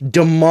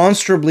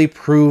demonstrably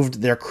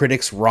proved their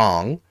critics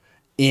wrong.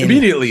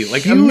 Immediately.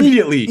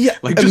 Yeah,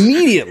 like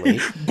immediately.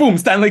 Boom,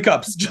 Stanley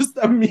Cups, just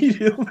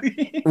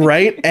immediately.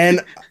 Right?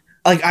 And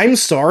like, I'm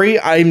sorry,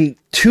 I'm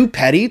too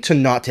petty to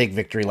not take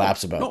victory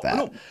laps about that.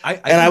 No.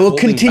 I will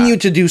continue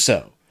to do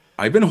so.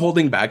 I've been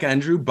holding back,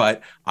 Andrew,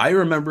 but I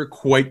remember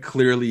quite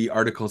clearly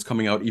articles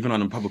coming out, even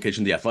on a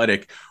publication, The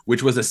Athletic,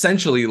 which was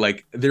essentially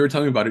like, they were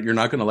telling me about it. You're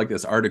not going to like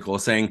this article,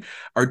 saying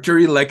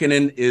Artturi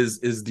Lehkonen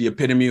is the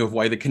epitome of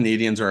why the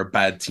Canadians are a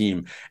bad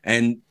team.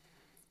 And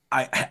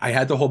I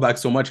had to hold back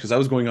so much because I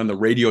was going on the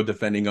radio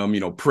defending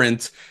him,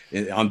 print,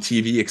 on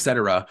TV,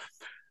 etc.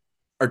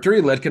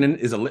 Artturi Lehkonen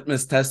is a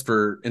litmus test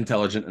for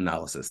intelligent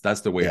analysis. That's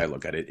the way I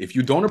look at it. If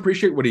you don't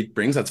appreciate what he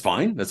brings, that's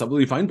fine. That's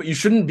absolutely fine. But you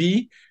shouldn't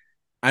be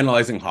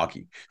analyzing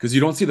hockey because you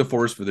don't see the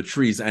forest for the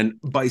trees. And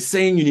by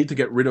saying you need to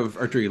get rid of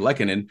Artturi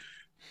Lehkonen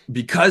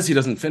because he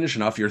doesn't finish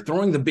enough, you're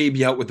throwing the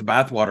baby out with the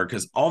bathwater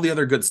because all the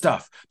other good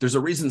stuff. There's a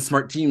reason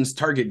smart teams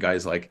target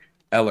guys like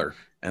Eller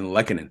and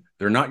Lehkonen.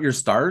 They're not your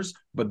stars,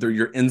 but they're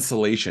your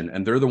insulation,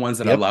 and they're the ones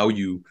that allow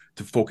you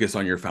to focus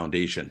on your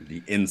foundation,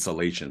 the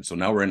insulation. So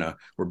now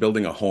we're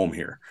building a home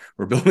here.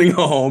 We're building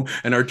a home,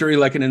 and Artturi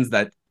Lehkonen's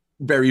that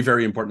very,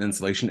 very important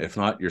insulation. If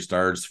not, your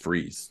stars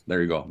freeze.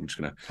 There you go. I'm just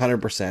gonna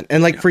 100%.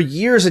 And for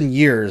years and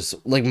years,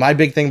 my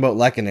big thing about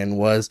Lehkonen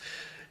was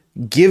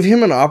give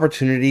him an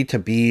opportunity to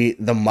be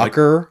the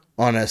mucker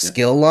on a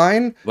skill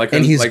line,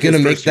 and he's gonna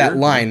make that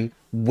line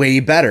way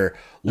better.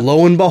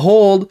 Lo and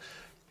behold,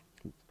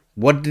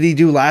 what did he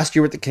do last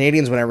year with the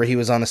Canadians whenever he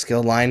was on a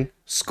skill line?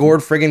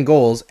 Scored friggin'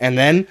 goals, and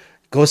then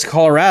goes to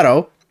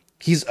Colorado.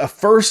 He's a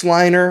first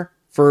liner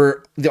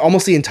for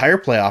almost the entire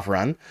playoff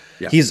run.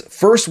 Yeah. He's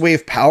first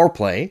wave power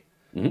play.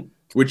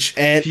 Which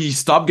he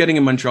stopped getting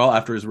in Montreal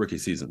after his rookie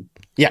season.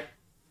 Yeah.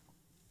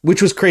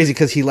 Which was crazy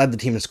because he led the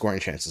team in scoring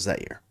chances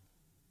that year.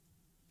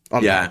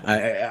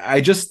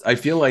 I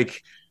feel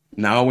like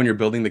now when you're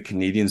building the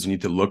Canadians, you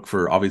need to look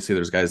for, obviously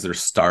there's guys that are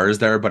stars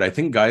there, but I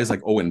think guys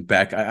like Owen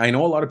Beck, I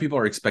know a lot of people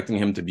are expecting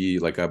him to be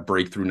like a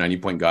breakthrough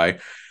 90-point guy.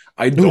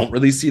 I don't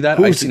really see that.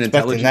 Who's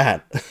expecting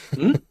that?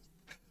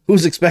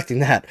 Who's expecting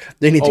that?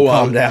 They need to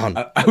calm down.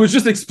 I was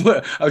just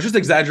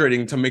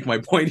exaggerating to make my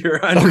point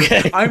here.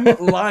 Okay. I'm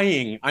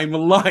lying.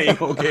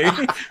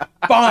 Okay.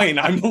 Fine.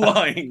 I'm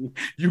lying.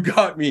 You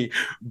got me.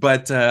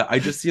 But I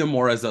just see him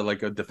more as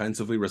a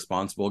defensively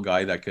responsible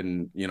guy that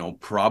can,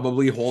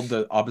 probably hold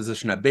the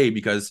opposition at bay,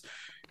 because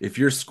if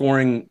you're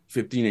scoring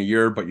 15 a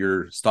year, but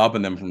you're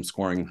stopping them from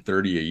scoring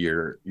 30 a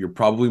year, you're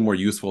probably more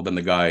useful than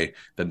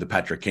the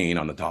Patrick Kane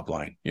on the top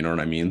line. You know what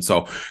I mean?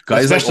 So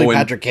guys, especially like Owen,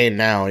 Patrick Kane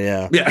now.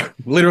 Yeah,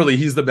 literally,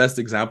 he's the best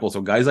example.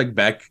 So guys like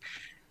Beck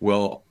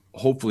will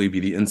hopefully be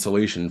the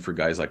insulation for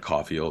guys like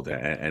Caulfield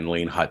and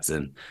Lane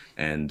Hudson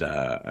and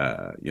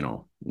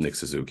Nick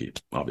Suzuki,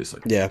 obviously.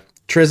 Yeah.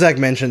 Trizak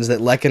mentions that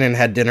Lehkonen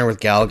had dinner with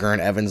Gallagher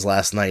and Evans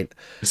last night.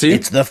 See?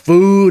 It's the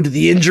food.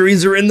 The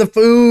injuries are in the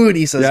food.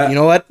 He says, You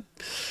know what?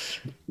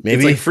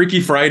 Maybe it's like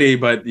Freaky Friday,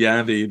 but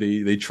yeah,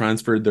 they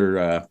transferred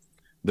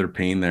their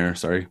pain there.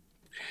 Sorry.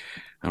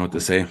 I don't know what to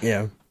say.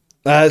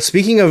 Yeah.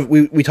 Speaking of,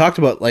 we talked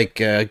about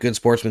good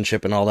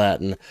sportsmanship and all that,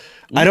 and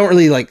I don't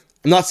really I'm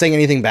not saying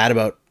anything bad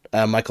about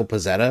Michael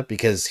Pezzetta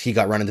because he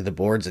got run into the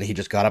boards and he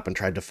just got up and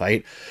tried to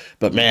fight.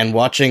 But man,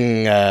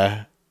 watching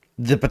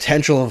the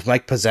potential of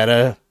Mike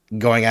Pezzetta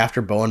going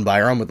after Bowen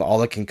Byram with all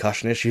the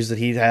concussion issues that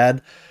he'd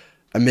had,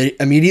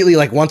 immediately,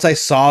 once I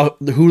saw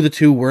who the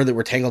two were that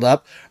were tangled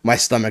up, my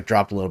stomach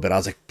dropped a little bit. I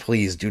was like,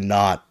 please do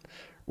not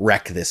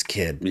wreck this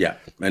kid. Yeah.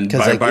 And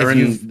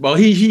Byron,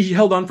 he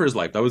held on for his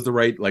life. That was the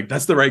right,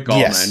 that's the right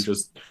call, man.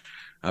 Just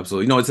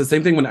absolutely. No, it's the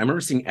same thing when I remember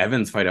seeing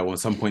Evans fight at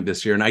some point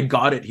this year, and I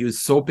got it. He was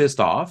so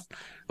pissed off.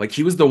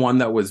 He was the one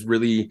that was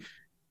really,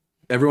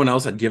 everyone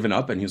else had given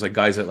up, and he was like,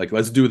 guys,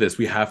 let's do this.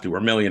 We have to. We're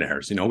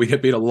millionaires. We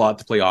get paid a lot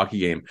to play a hockey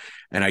game.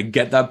 And I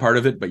get that part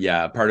of it. But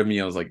yeah, part of me,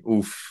 I was like,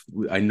 oof,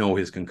 I know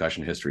his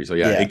concussion history. So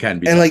yeah. It can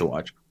be tough to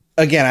watch.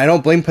 Again, I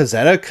don't blame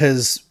Pezzetta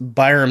because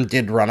Byram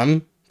did run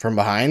him from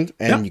behind,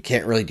 and you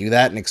can't really do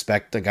that and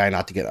expect a guy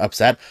not to get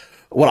upset.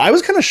 What I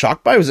was kind of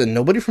shocked by was that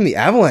nobody from the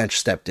Avalanche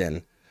stepped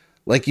in.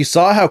 You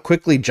saw how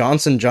quickly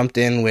Johnson jumped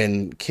in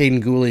when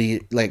Caden Gooley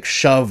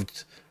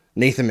shoved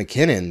Nathan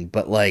McKinnon,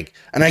 but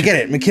and I get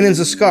it, McKinnon's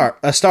a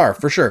star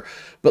for sure,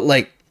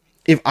 but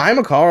if I'm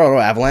a Colorado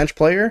Avalanche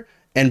player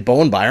and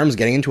Bowen Byram's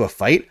getting into a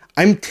fight,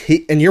 and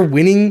you're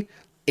winning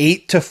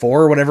 8-4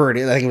 or whatever it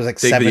is, I think it was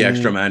take 7. The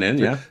extra man in,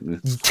 yeah.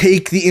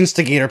 Take the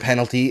instigator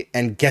penalty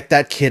and get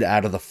that kid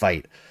out of the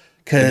fight.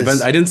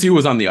 Because I didn't see who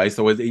was on the ice,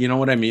 though. You know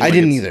what I mean? I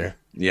didn't either.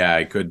 Yeah,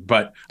 I could,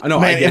 but I know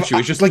I get you.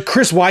 It's just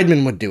Chris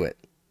Weidman would do it.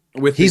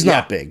 He's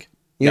not big.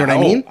 You know what I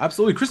mean?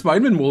 Absolutely. Chris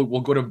Weidman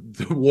will go to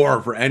the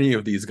war for any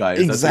of these guys.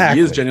 Exactly.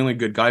 He is genuinely a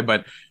good guy,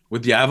 but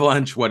with the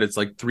Avalanche, it's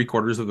like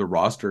 3/4 of the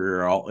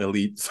roster are all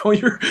elite. So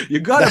you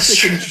gotta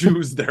pick and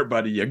choose there,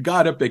 buddy. You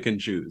gotta pick and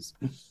choose.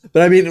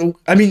 But I mean,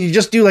 you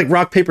just do like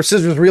rock, paper,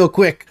 scissors real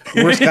quick.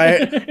 Worst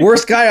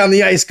guy on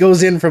the ice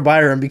goes in for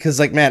Byram because,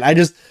 like, man,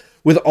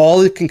 with all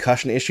the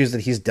concussion issues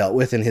that he's dealt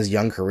with in his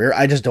young career,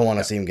 I just don't want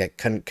to see him get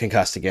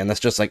concussed again. That's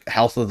just like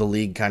health of the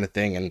league kind of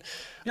thing. And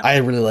I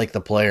really like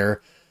the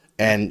player.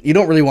 And you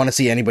don't really want to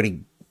see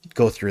anybody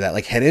go through that.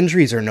 Like, head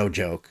injuries are no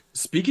joke.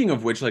 Speaking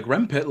of which, like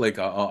Rem Pitt,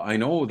 I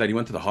know that he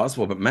went to the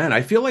hospital, but man,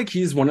 I feel like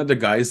he's one of the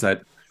guys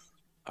that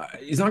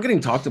he's not getting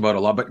talked about a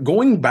lot. But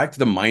going back to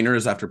the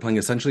minors after playing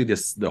essentially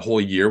the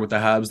whole year with the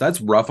Habs,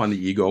 that's rough on the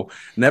ego.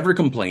 Never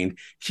complained.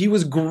 He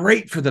was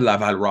great for the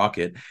Laval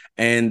Rocket.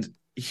 And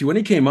when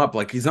he came up,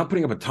 like, he's not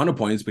putting up a ton of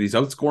points, but he's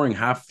outscoring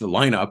half the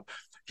lineup.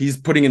 He's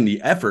putting in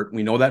the effort.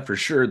 We know that for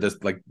sure. This,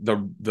 like, the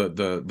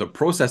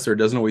processor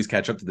doesn't always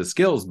catch up to the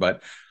skills,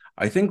 but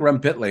I think Rem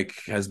Pitlick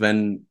has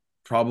been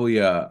probably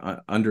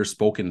a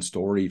underspoken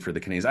story for the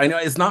Canadiens. I know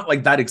it's not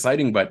like that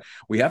exciting, but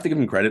we have to give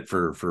him credit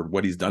for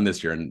what he's done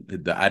this year and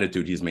the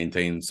attitude he's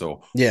maintained.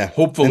 So yeah,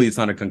 hopefully it's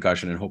not a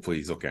concussion, and hopefully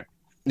he's okay.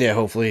 Yeah,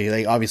 hopefully.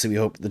 Like, obviously we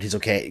hope that he's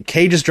okay.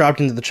 Kay just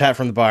dropped into the chat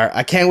from the bar.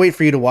 I can't wait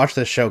for you to watch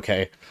this show,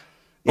 Kay.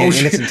 In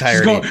its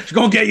entirety. She's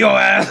gonna get your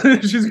ass.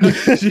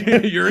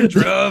 You're in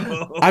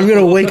trouble. I'm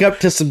gonna wake up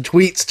to some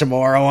tweets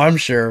tomorrow, I'm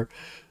sure.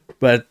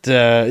 But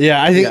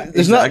I think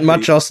there's not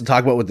much else to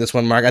talk about with this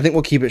one, Mark. I think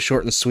we'll keep it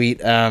short and sweet.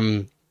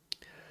 There's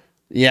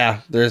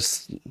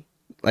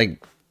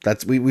like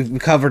we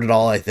covered it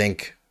all, I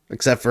think,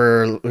 except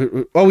for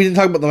we didn't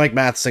talk about the Mike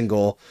Matheson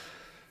goal.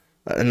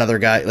 Another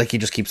guy, like, he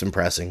just keeps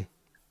impressing.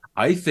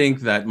 I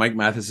think that Mike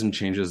Matheson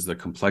changes the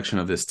complexion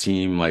of this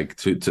team, like,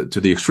 to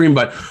the extreme.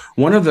 But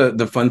one of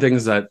the fun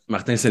things that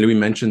Martin St. Louis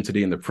mentioned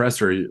today in the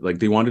presser, like,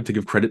 they wanted to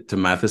give credit to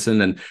Matheson,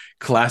 and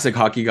classic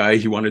hockey guy.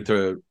 He wanted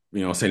to,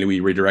 St.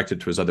 Louis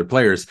redirected to his other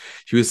players.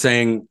 He was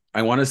saying,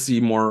 I want to see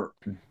more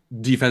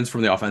defense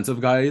from the offensive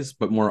guys,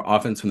 but more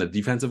offense from the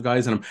defensive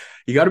guys. And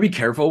you got to be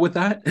careful with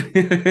that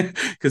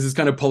because it's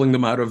kind of pulling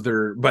them out of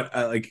their, but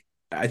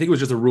I think it was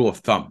just a rule of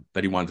thumb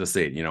that he wanted to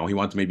say it. He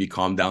wanted to maybe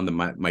calm down the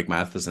Mike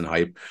Matheson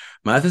hype.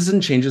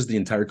 Matheson changes the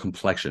entire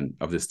complexion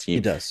of this team. He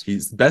does.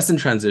 He's best in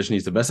transition.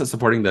 He's the best at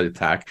supporting the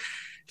attack.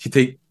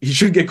 He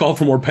should get called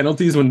for more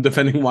penalties when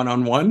defending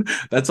one-on-one.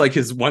 That's like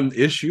his one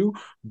issue.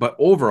 But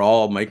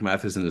overall, Mike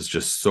Matheson is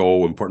just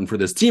so important for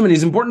this team, and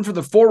he's important for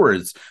the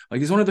forwards. Like,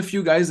 he's one of the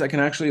few guys that can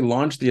actually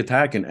launch the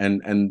attack,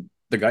 and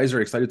the guys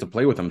are excited to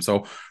play with him.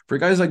 So for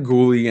guys like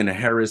Gooley and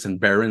Harris and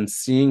Barron,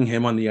 seeing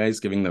him on the ice,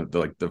 giving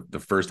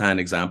the firsthand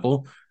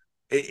example,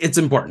 it's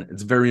important.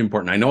 It's very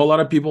important. I know a lot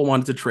of people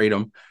wanted to trade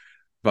him,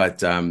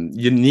 but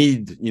you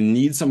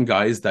need some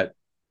guys that,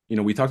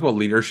 we talked about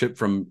leadership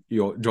from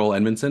Joel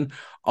Edmondson.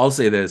 I'll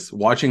say this: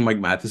 watching Mike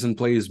Matheson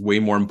play is way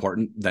more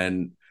important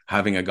than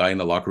having a guy in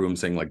the locker room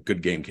saying, like,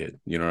 "Good game, kid."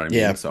 You know what I mean?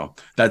 Yeah. So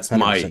that's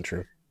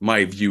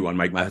my view on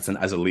Mike Matheson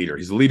as a leader.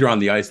 He's a leader on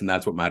the ice, and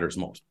that's what matters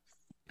most.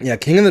 Yeah,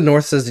 King of the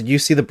North says, did you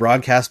see the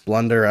broadcast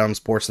blunder on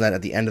Sportsnet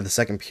at the end of the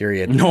second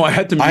period? No, I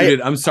had to mute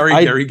it. I'm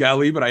sorry, Gary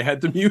Galley, but I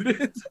had to mute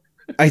it.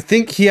 I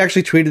think he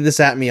actually tweeted this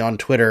at me on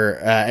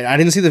Twitter. I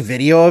didn't see the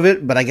video of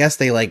it, but I guess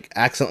they, like,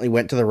 accidentally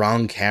went to the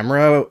wrong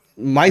camera.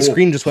 My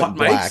screen just went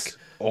black. Mics?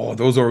 Oh,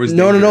 those are always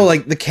No.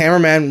 Like, the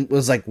cameraman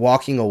was, like,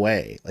 walking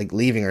away, like,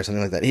 leaving or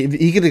something like that.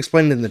 He could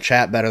explain it in the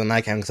chat better than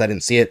I can because I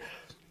didn't see it.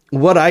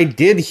 What I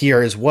did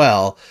hear as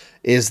well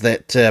is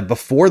that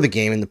before the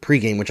game, in the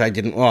pregame, which I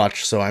didn't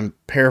watch, so I'm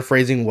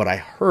paraphrasing what I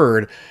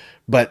heard,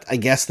 but I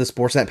guess the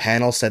Sportsnet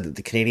panel said that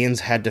the Canadiens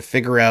had to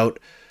figure out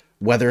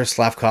whether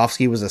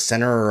Slavkovsky was a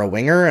center or a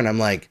winger, and I'm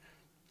like,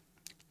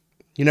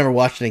 you never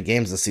watched any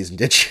games this season,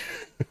 did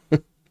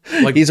you?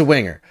 Like, he's a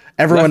winger.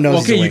 Everyone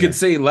knows. Okay, you could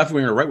say left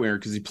winger, right winger,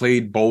 because he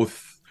played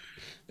both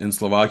in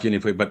Slovakia, and he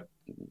played, but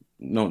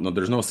no,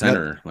 there's no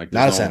center.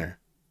 Not a center.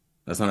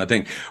 That's not a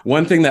thing.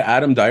 One thing that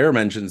Adam Dyer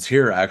mentions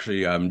here,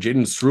 actually,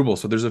 Jaden Struble.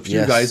 So there's a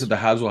few guys that the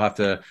Habs will have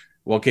to.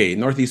 Well, okay,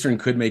 Northeastern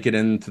could make it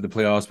into the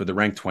playoffs, but they're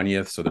ranked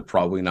 20th, so they're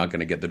probably not going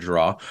to get the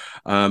draw.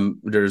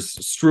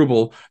 There's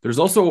Struble. There's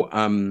also,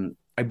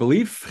 I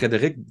believe,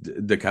 Frederic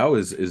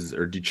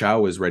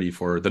Dechow is ready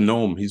for the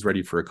Gnome. He's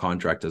ready for a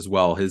contract as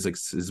well.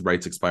 His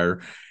rights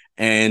expire,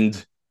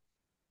 and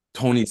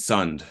Tony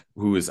Sund,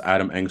 who is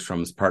Adam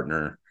Engstrom's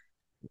partner,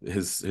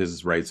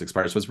 his rights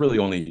expire. So it's really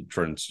only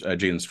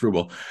Jaden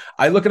Struble.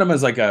 I look at him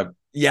as like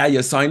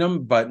you sign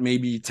him, but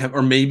maybe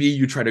maybe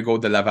you try to go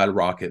the Laval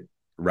Rocket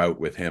route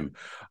with him.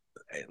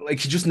 Like,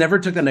 he just never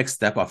took the next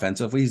step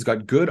offensively. He's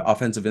got good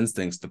offensive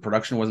instincts. The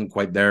production wasn't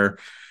quite there.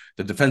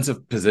 The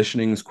defensive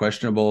positioning is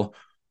questionable,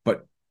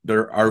 but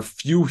there are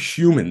few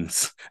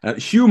humans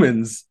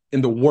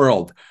in the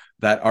world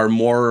that are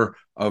more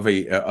of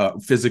a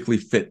physically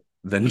fit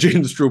than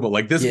Jaden Struble.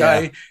 Like, this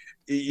guy,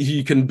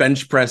 he can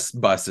bench press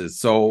buses.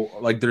 So,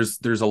 like,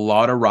 there's a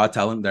lot of raw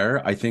talent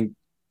there. I think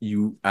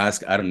you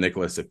ask Adam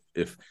Nicholas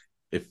if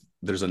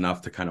there's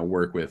enough to kind of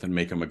work with and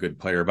make him a good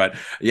player. But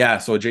yeah,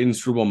 so Jaden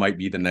Struble might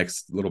be the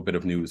next little bit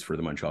of news for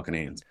the Montreal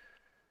Canadiens.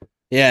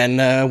 Yeah,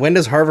 and when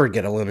does Harvard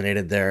get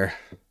eliminated there?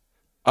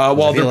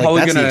 Well, they're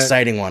probably that's gonna the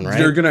exciting one, right?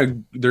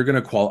 They're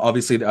gonna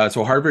obviously.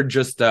 So Harvard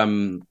just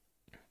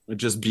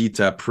beat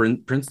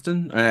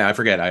Princeton. I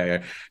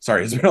forget.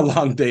 Sorry, it's been a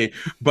long day,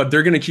 but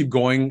they're gonna keep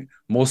going.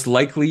 Most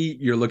likely,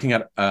 you're looking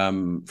at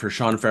for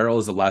Sean Farrell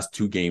is the last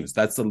 2 games.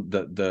 That's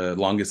the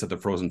longest that the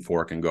Frozen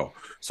Four can go.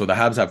 So the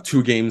Habs have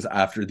 2 games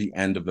after the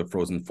end of the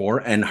Frozen Four,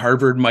 and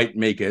Harvard might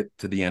make it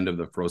to the end of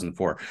the Frozen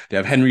Four. They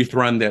have Henry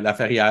Thrun, they have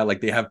Laferrière, like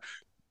they have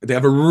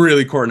a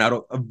really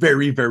Coronado, a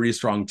very, very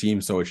strong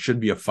team. So it should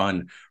be a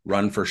fun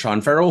run for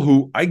Sean Farrell,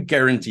 who I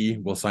guarantee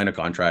will sign a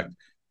contract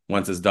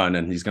once it's done,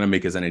 and he's going to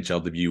make his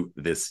NHL debut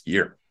this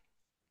year.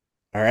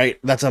 All right.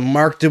 That's a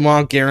Mark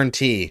Dumont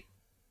guarantee.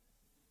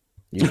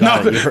 You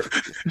got it.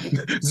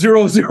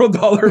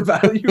 $0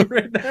 value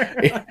right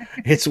there.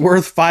 It's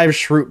worth 5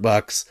 Schrute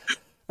bucks.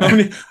 How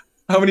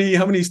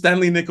many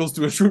Stanley Nichols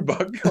to a Schrute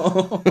buck?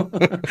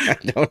 I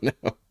don't know.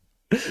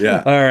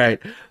 Yeah. All right.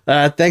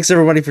 Thanks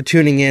everybody for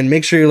tuning in.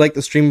 Make sure you like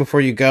the stream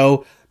before you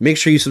go. Make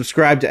sure you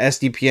subscribe to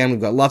SDPN.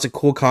 We've got lots of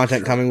cool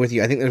content coming with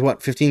you. I think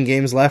there's 15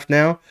 games left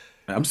now.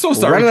 I'm so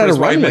sorry, Chris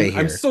Weidman.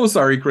 I'm so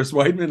sorry, Chris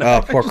Weidman.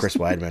 Oh, poor Chris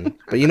Weidman.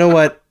 But you know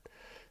what?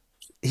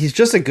 He's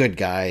just a good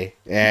guy,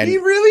 and he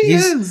really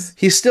is.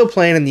 He's still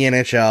playing in the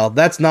NHL.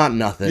 That's not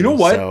nothing. You know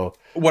what? So,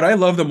 what I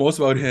love the most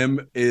about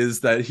him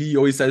is that he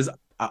always says,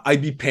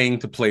 "I'd be paying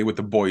to play with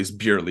the boys'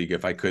 beer league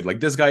if I could." Like,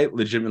 this guy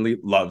legitimately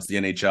loves the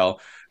NHL.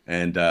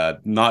 And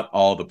not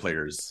all the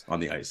players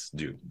on the ice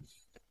do.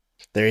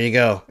 There you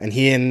go. And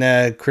he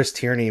and Chris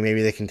Tierney,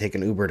 maybe they can take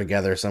an Uber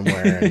together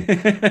somewhere. And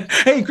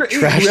hey,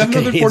 we have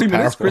another 40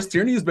 minutes. Chris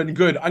Tierney has been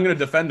good. I'm going to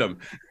defend him.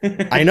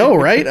 I know,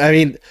 right? I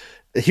mean,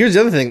 here's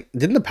the other thing.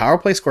 Didn't the power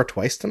play score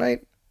twice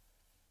tonight?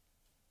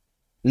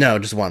 No,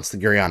 just once, the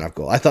Gurianov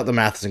goal. I thought the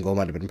Matheson goal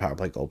might have been a power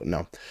play goal, but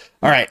no.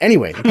 All right,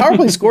 anyway, the power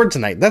play scored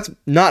tonight. That's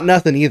not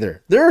nothing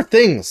either. There are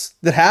things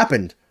that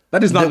happened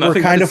that is not that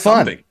were kind of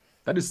fun. Something.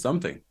 That is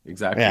something.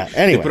 Exactly. Yeah,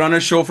 anyway. They put on a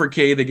show for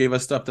Kay. They gave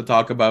us stuff to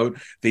talk about.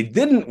 They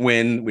didn't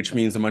win, which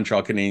means the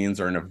Montreal Canadiens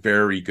are in a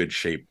very good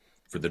shape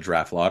for the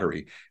draft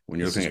lottery. When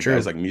you're looking at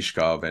guys like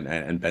Mishkov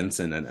and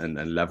Benson and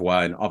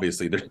Lavoie, and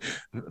obviously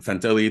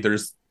Fantilli,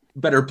 there's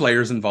better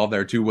players involved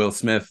there too. Will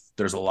Smith,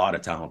 there's a lot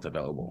of talent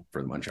available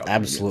for the Montreal Canadiens.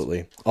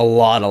 Absolutely. A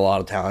lot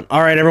of talent.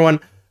 All right,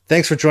 everyone.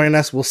 Thanks for joining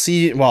us. I'll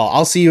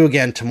see you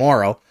again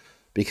tomorrow.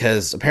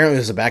 Because apparently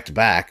there's a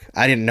back-to-back.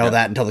 I didn't know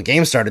that until the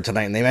game started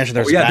tonight, and they mentioned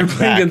there's a back-to-back. They're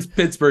playing against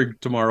Pittsburgh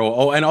tomorrow.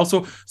 Oh, and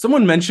also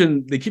someone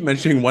they keep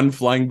mentioning one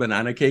flying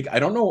banana cake. I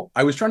don't know.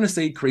 I was trying to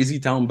say Crazy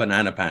Town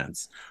Banana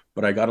Pants,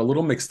 but I got a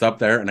little mixed up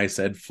there, and I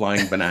said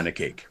flying banana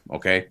cake.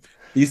 Okay?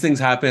 These things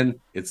happen.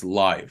 It's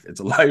live.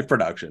 It's a live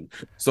production.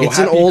 So it's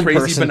happy an old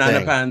Crazy Banana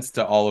thing. Pants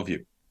to all of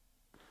you.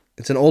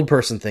 It's an old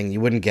person thing. You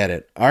wouldn't get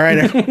it. All right,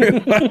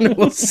 everyone.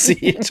 We'll see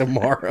you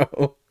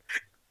tomorrow.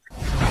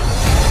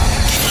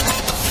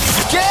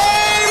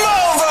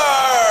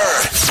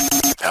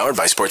 Powered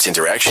by Sports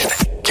Interaction,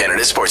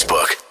 Canada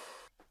Sportsbook.